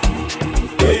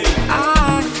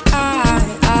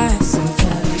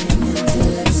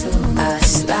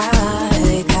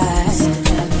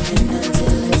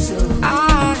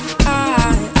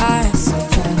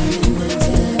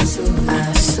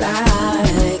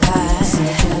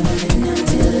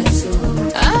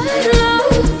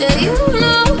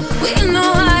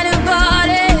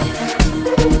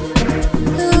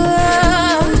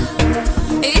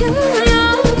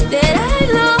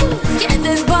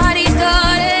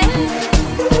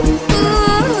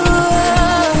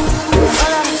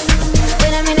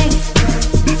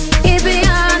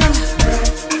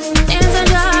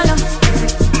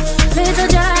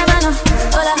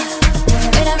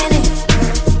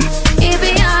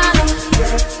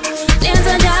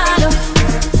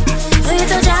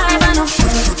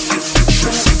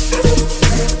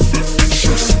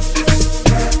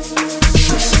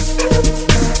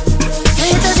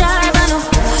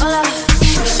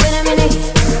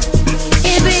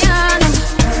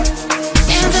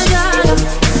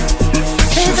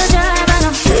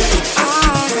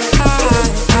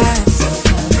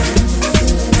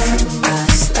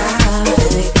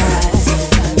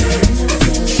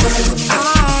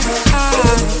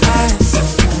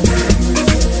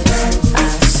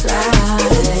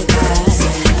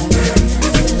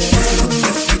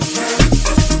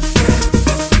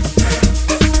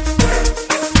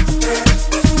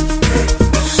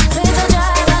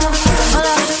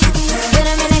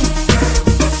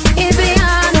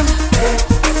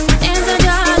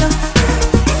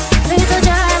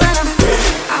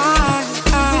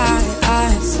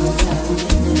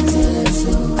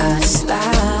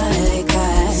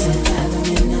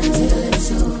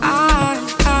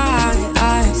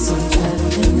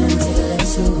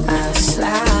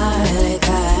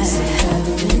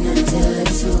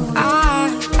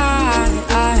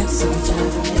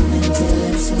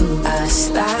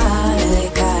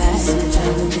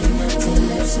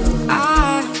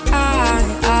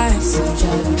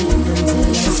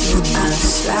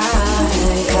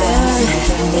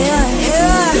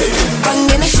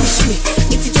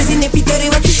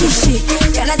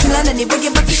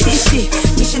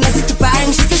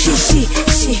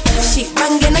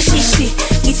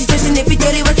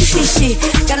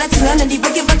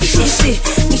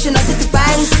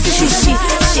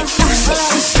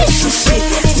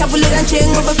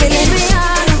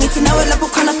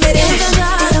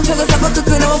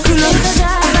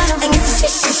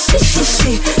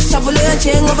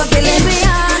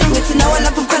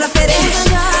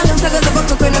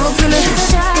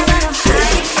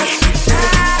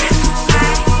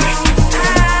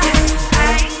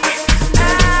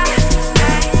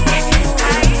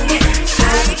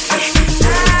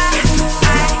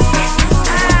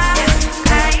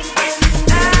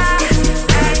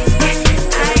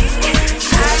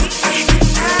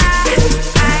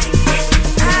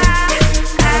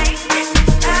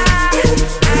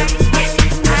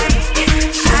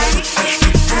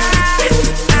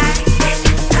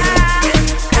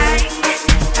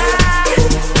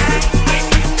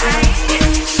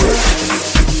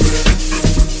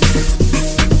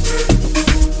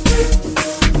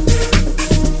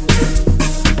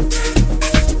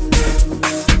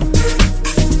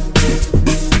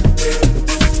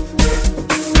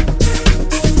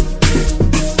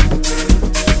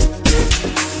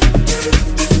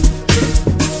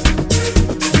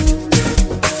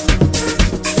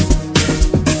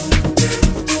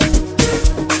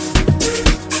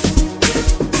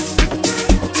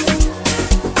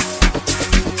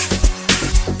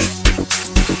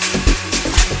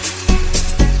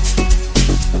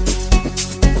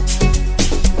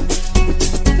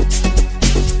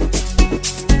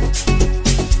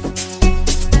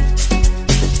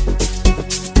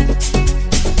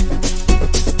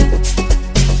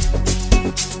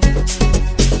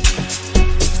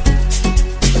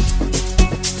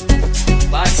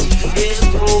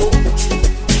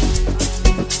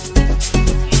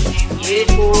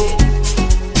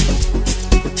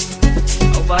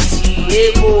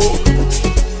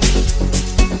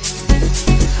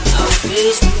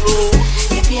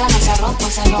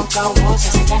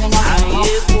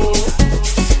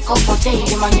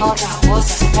 Kokotei manyora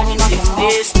woza sitani no demo.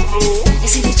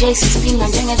 Isi DJ sispinga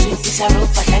njenge zwitisa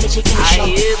ropa dali chicken shop.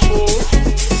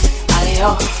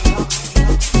 Aleo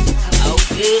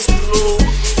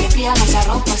Pia nasa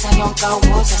ropa sa nyonka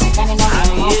woza sitani no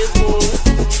demo.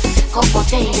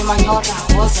 Kokotei manyora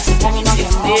woza sitani no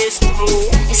demo.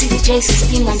 Isi DJ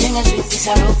sispinga njenge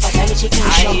zwitisa ropa dali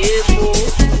chicken shop.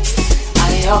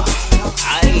 Aleo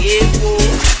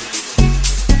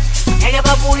Ngeke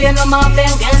babuye noma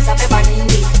bengeza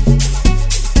bebaningi.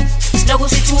 Siloku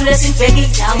sithule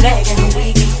sibheke angeke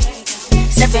nowiki.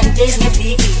 7 days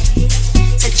ngeviki.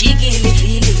 Sajikile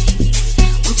ivili.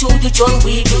 Umthudu John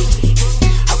Wiki.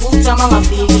 Akuthama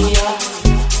ngafiki.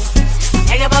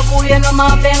 Ngeke babuye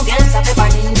noma bengeza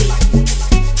bebaningi.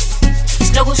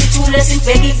 Siloku sithule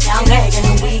sibheke angeke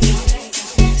nowiki.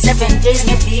 7 days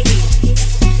ngeviki.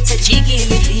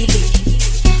 Sajikile ivili.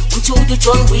 Umthudu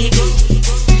John Wiki.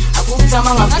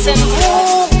 Akutama ngafiki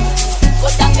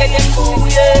Kotangele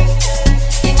mbuye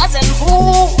Ingaze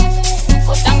mbu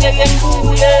Kotangele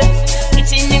mbuye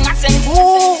Itini ngase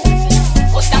mbu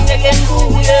Kotangele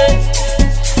mbuye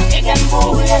Ege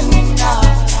mbuye mina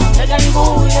Ege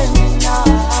mbuye mina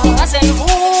Ingaze mbu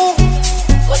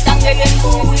Kotangele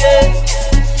mbuye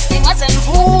Ingaze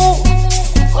mbu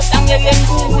Kotangele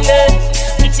mbuye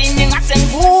Itini ngase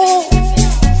mbu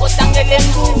Kotangele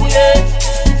mbuye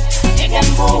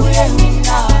Again, boy, and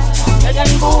now.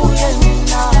 Again, boy, and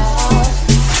now.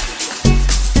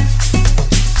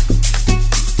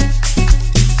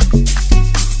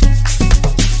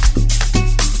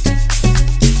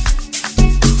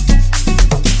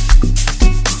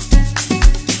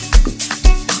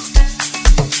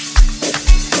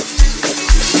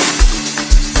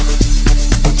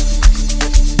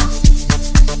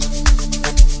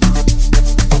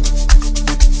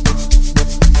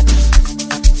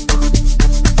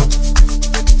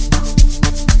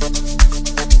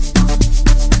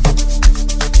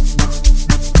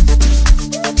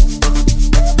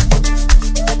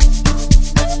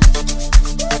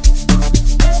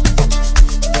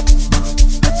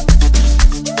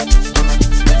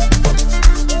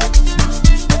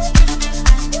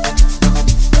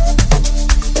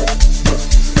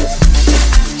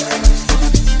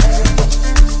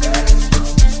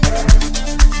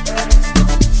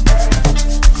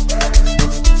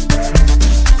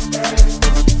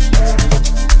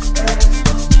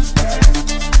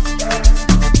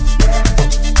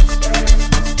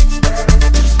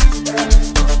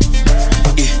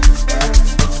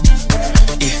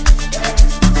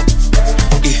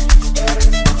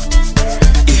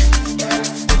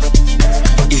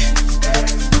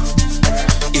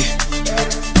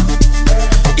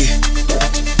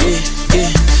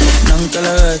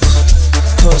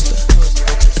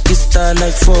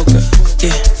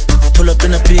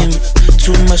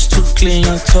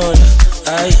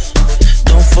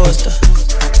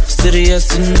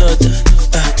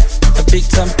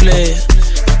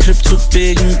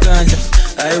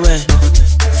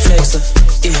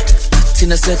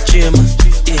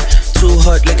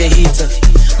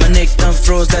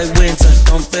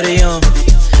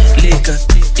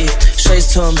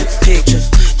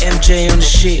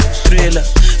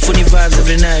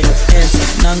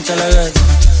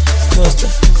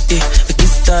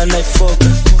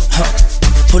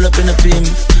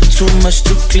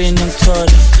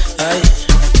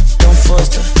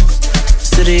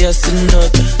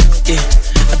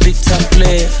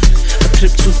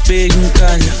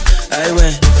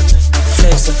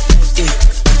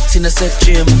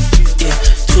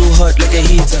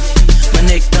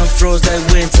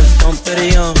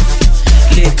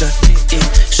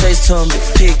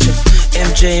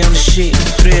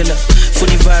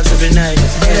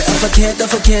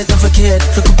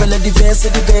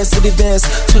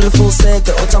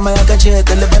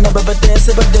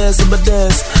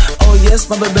 Oh yes,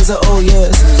 my baby's a oh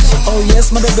yes. Oh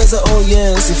yes, my baby's a oh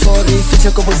yes. If all the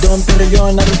future couple don't pay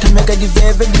on, I don't make a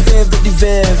divev. But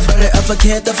I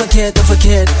forget.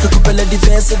 The couple of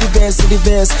divers.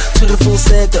 To the full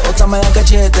set, the Otamayaka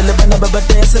jet, the Lebana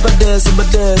Babades.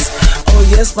 Oh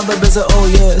yes, my baby's a oh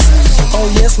yes. Oh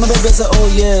yes, my baby's a oh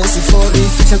yes. If all the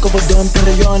future couple don't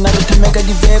pay on, I don't make a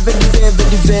divev.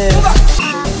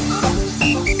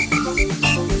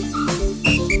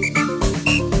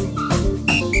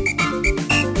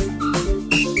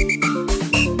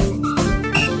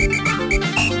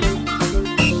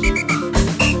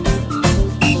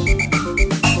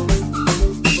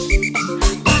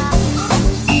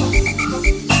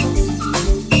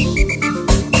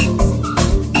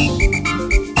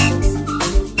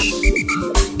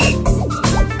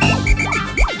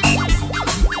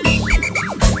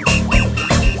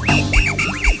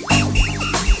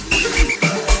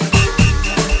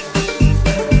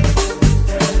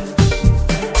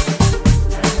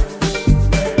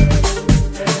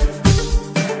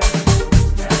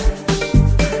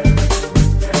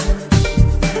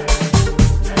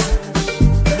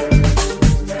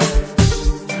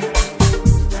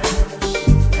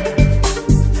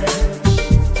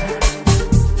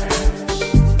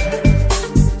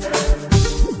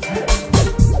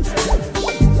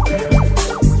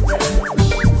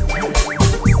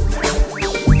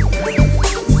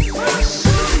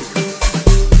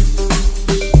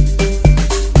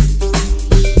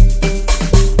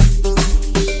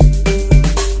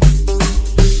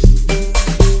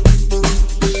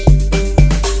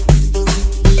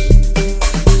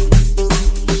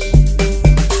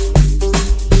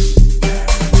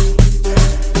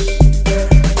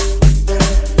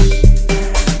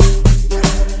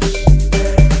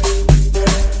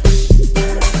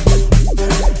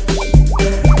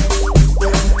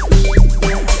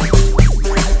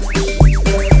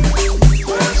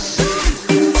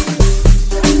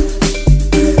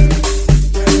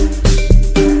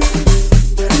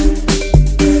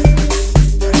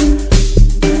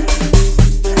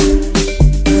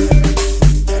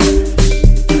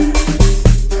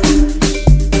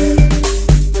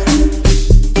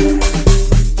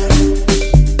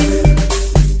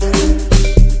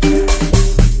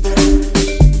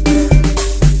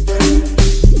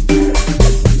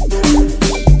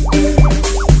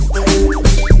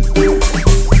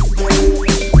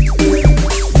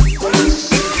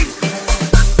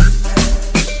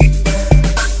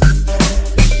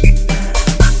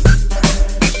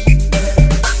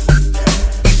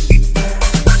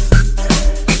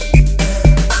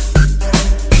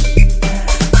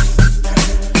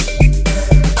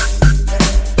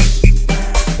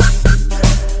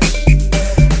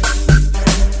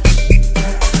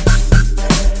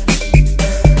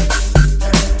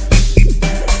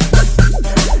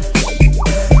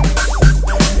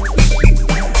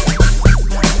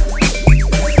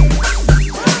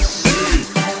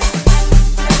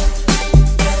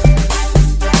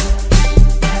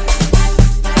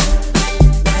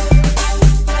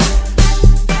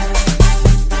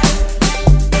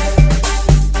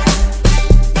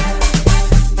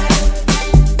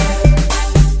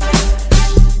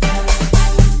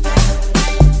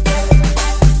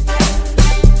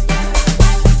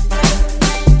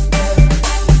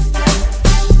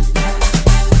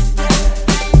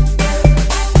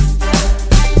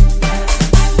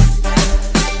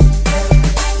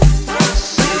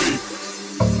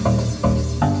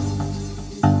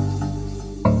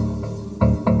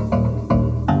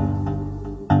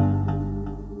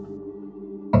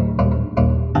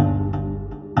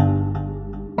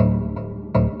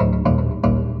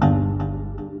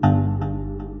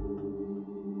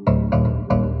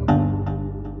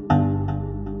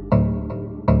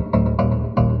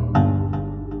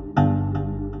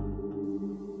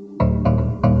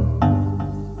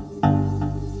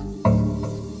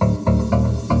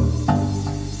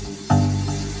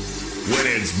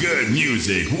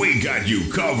 music, we got you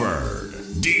covered.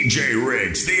 DJ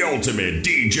Riggs, the ultimate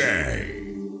DJ.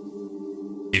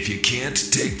 If you can't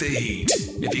take the heat,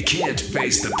 if you can't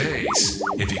face the pace,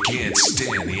 if you can't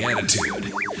stand the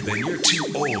attitude, then you're too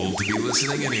old to be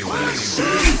listening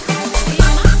anyway.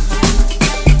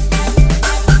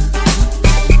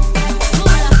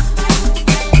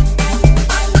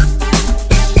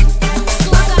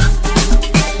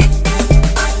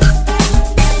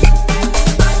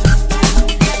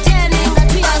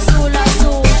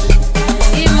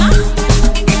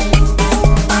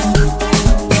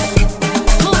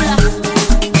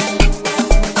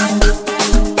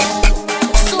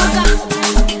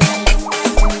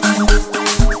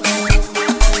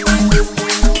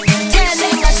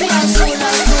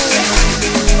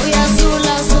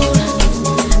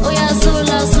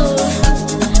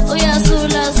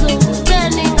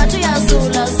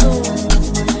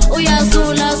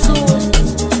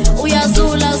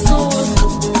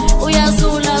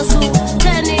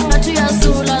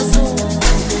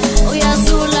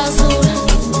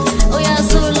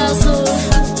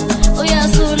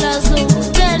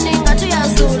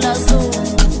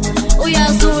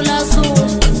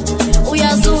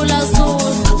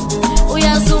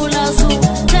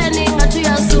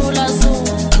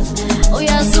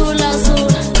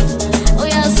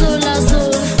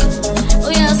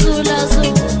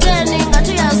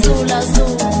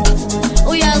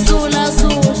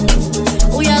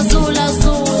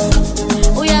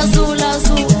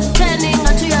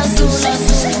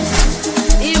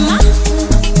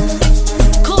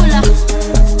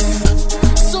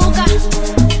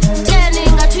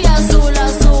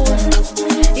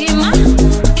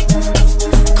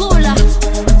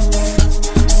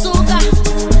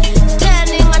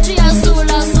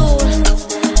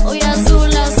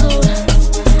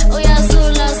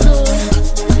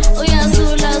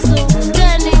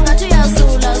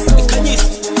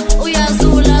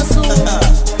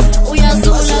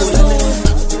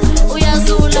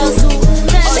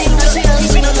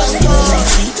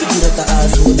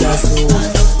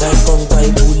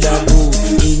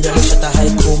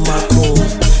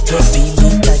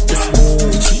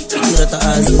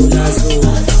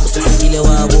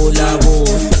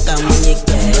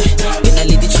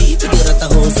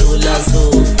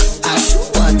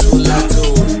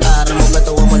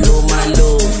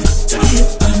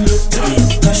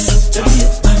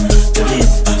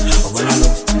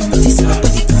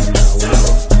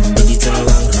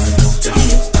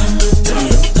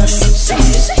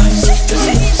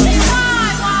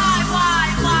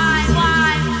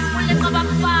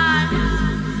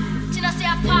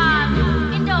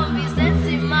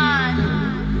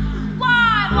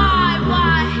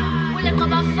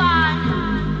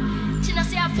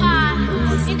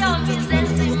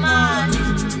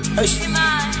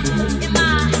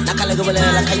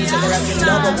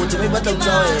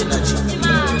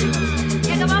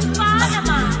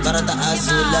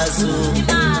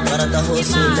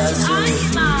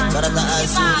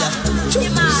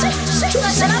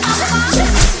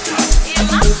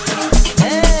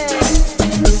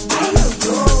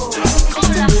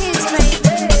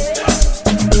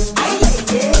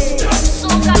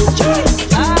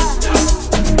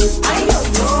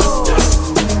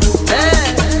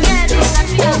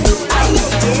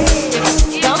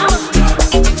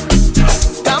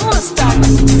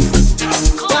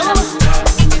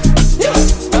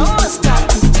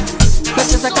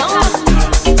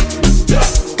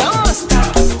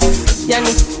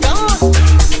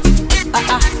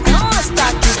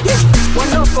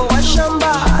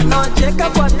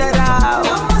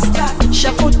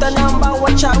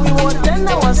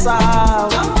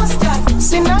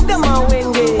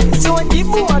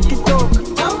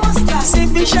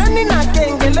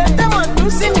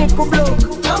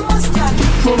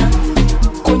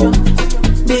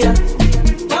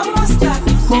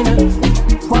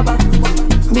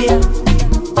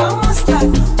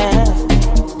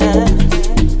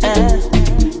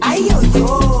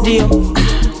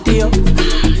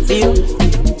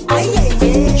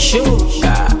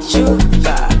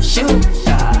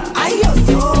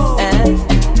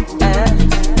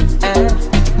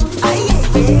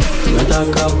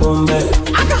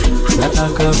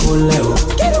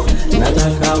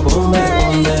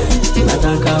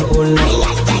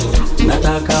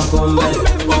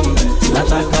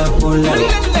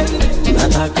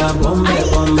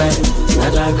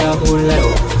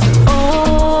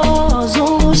 Oh,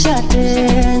 zungusha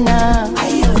tena,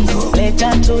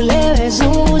 leta tulewe,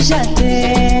 zungusha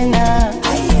tena.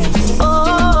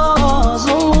 Oh,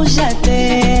 zungusha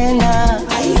tena,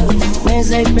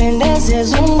 meza ipendeze,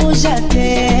 zungusha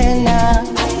tena.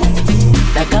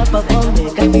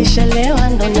 nikakishalewa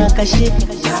ndo nakashika,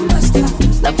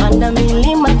 napanda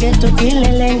milima geto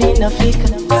kileleni nafika,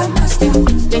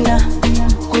 mina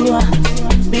kunywa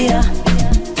bia,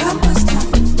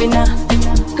 mina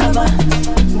kaba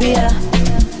bia.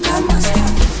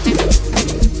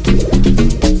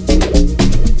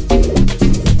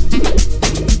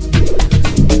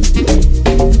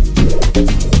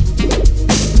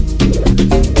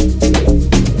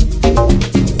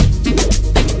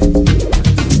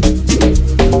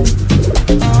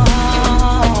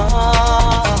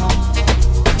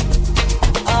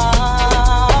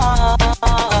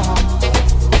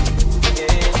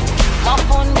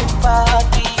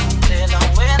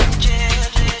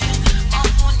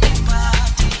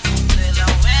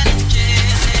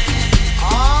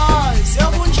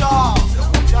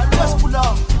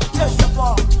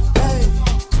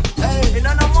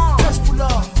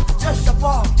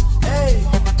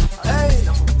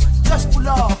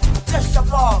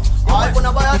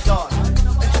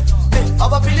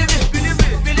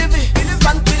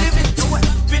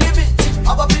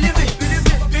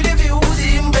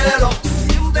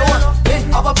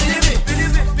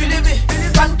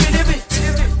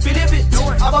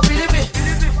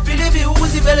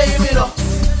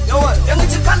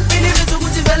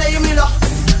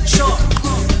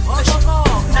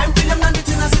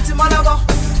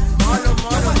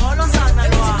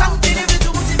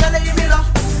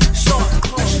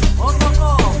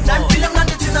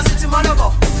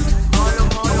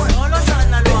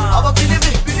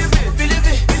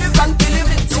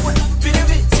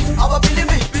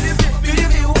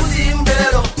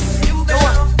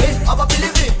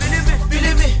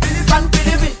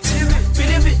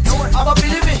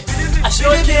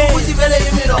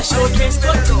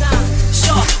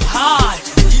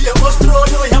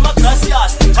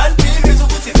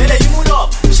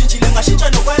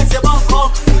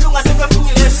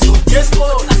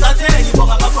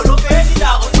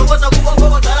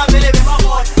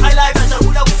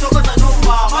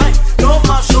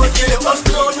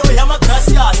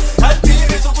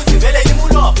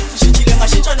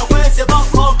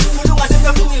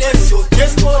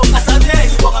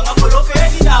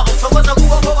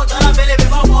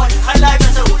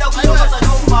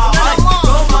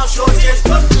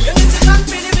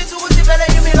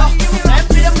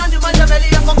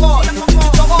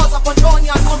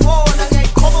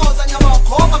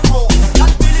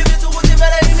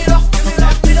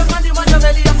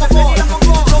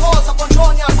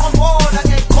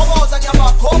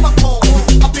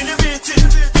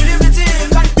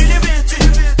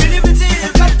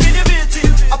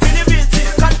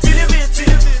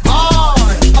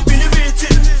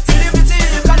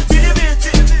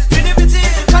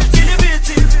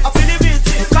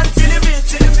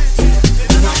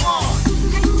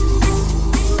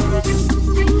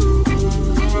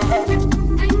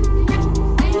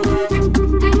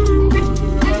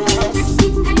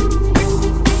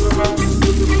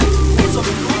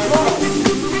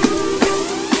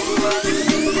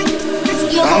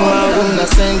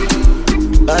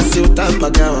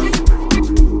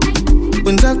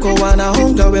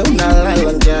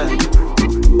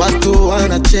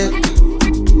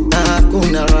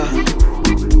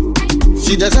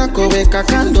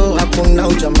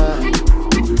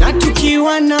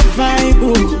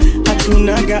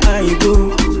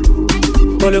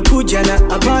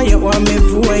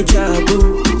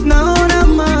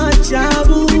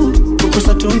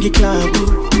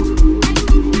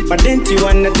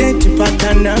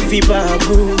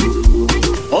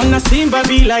 Ona Simba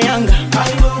bila Yanga,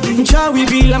 mchawi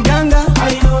bila mganga,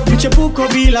 mchepuko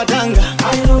bila danga,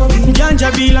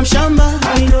 mjanja bila mshamba.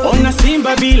 Ona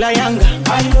Simba bila Yanga,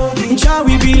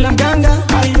 mchawi bila mganga,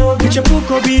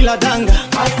 mchepuko bila danga,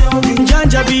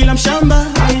 mjanja bila mshamba.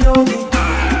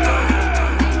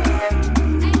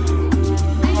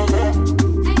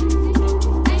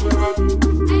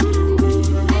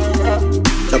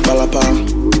 Chapalapa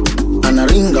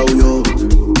anaringa uyo,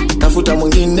 tafuta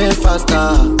mwingine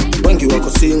faster. Wengi wako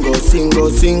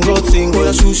single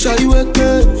ya shusha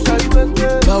iweke,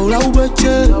 baula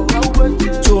ubeche,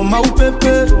 choma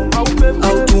upepe,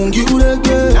 au tungi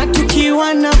ulege. Na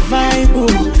tukiwa na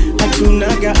vibe,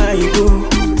 hatunaga aibu.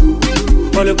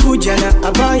 Wale kuja na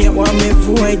abaya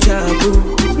wamevua hijabu.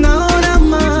 Naona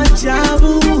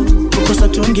maajabu, kukosa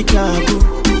tungi klabu.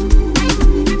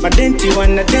 Madenti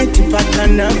wanadenti mpaka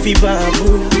na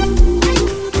vibabu.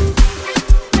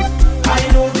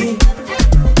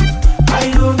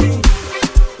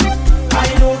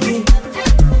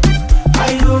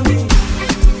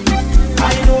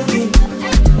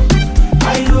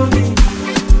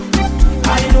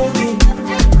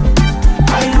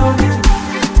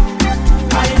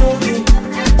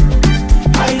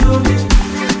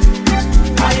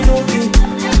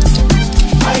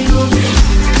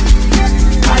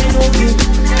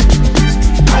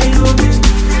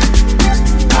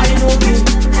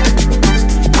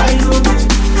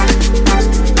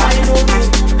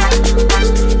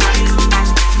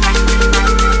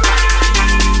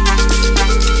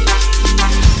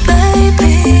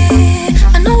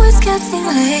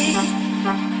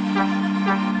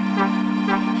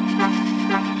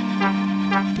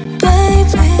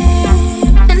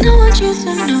 you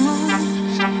to know.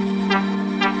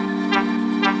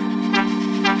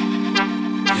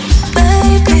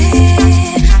 Baby,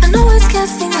 I know it's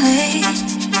getting late,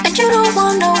 and you don't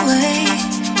want no way,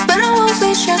 but I won't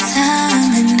waste your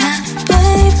time. And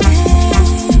baby,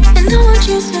 and I want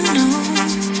you to know,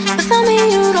 without me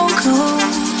you don't go,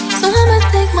 so I'ma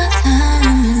take my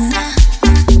time.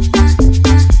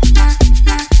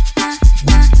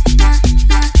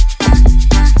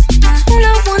 And all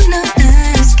I wanna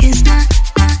ask is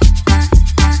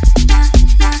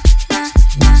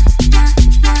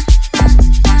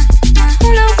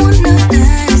all I wanna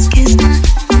ask is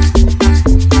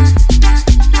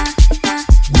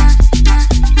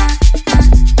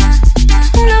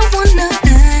all I wanna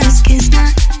ask is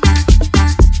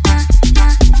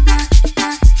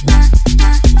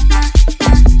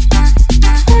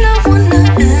all I wanna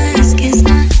ask is,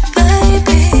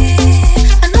 baby,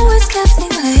 I know it's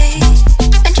getting late,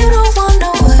 and you don't want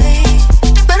no way,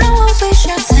 but I won't waste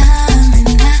your time.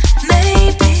 And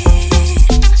maybe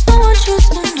I want you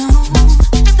to know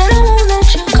that I won't let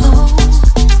you go,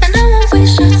 and I won't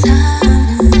waste your time.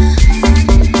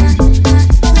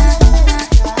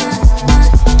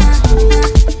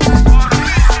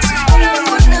 All I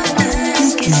wanna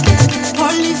ask is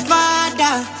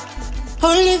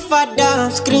Holy Father,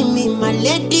 I'm screaming my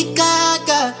Lady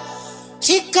Gaga.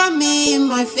 She got me in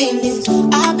my feelings.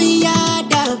 I'll be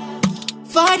Adam.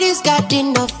 Father's got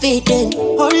enough feeding.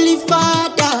 Holy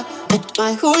Father,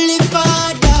 my Holy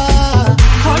Father.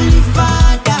 Holy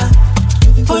Father,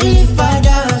 Holy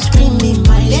Father, I'm screaming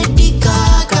my Lady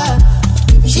Gaga.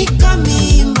 She got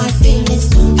me in my feelings.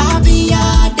 I'll be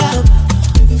Adam.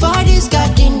 Father's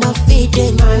got enough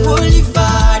feeding. My Holy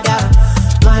Father,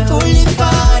 my Holy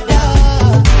Father.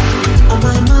 On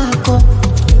my Marco,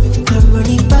 I'm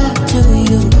running back to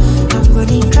you. I'm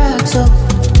running tracks up.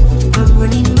 I'm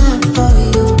running mad for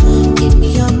you. Give me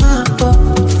your map up.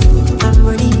 I'm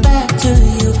running back to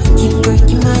you. Keep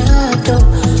breaking my heart up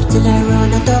till I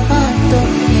run out of heart up.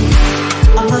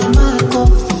 On my Marco,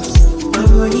 I'm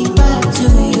running back to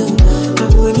you.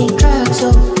 I'm running tracks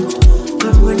up.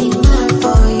 I'm running mad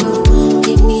for you.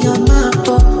 Give me your map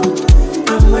up.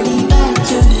 I'm running back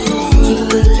to you. Keep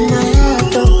breaking my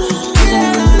heart up till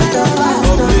I run out of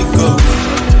heart up.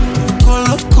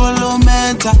 Colo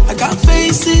mental, I can't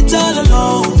face it all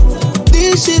alone.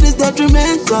 This shit is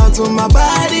detrimental to my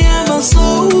body and my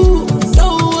soul.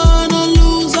 Don't wanna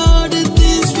lose all the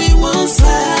things we once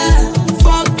had.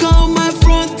 Fuck on my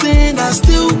front end, I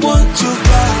still want you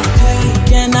back. Hey,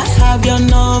 can I have your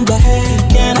number? Hey,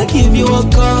 can I give you a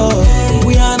call? Hey,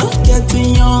 we are not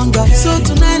getting younger, so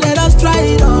tonight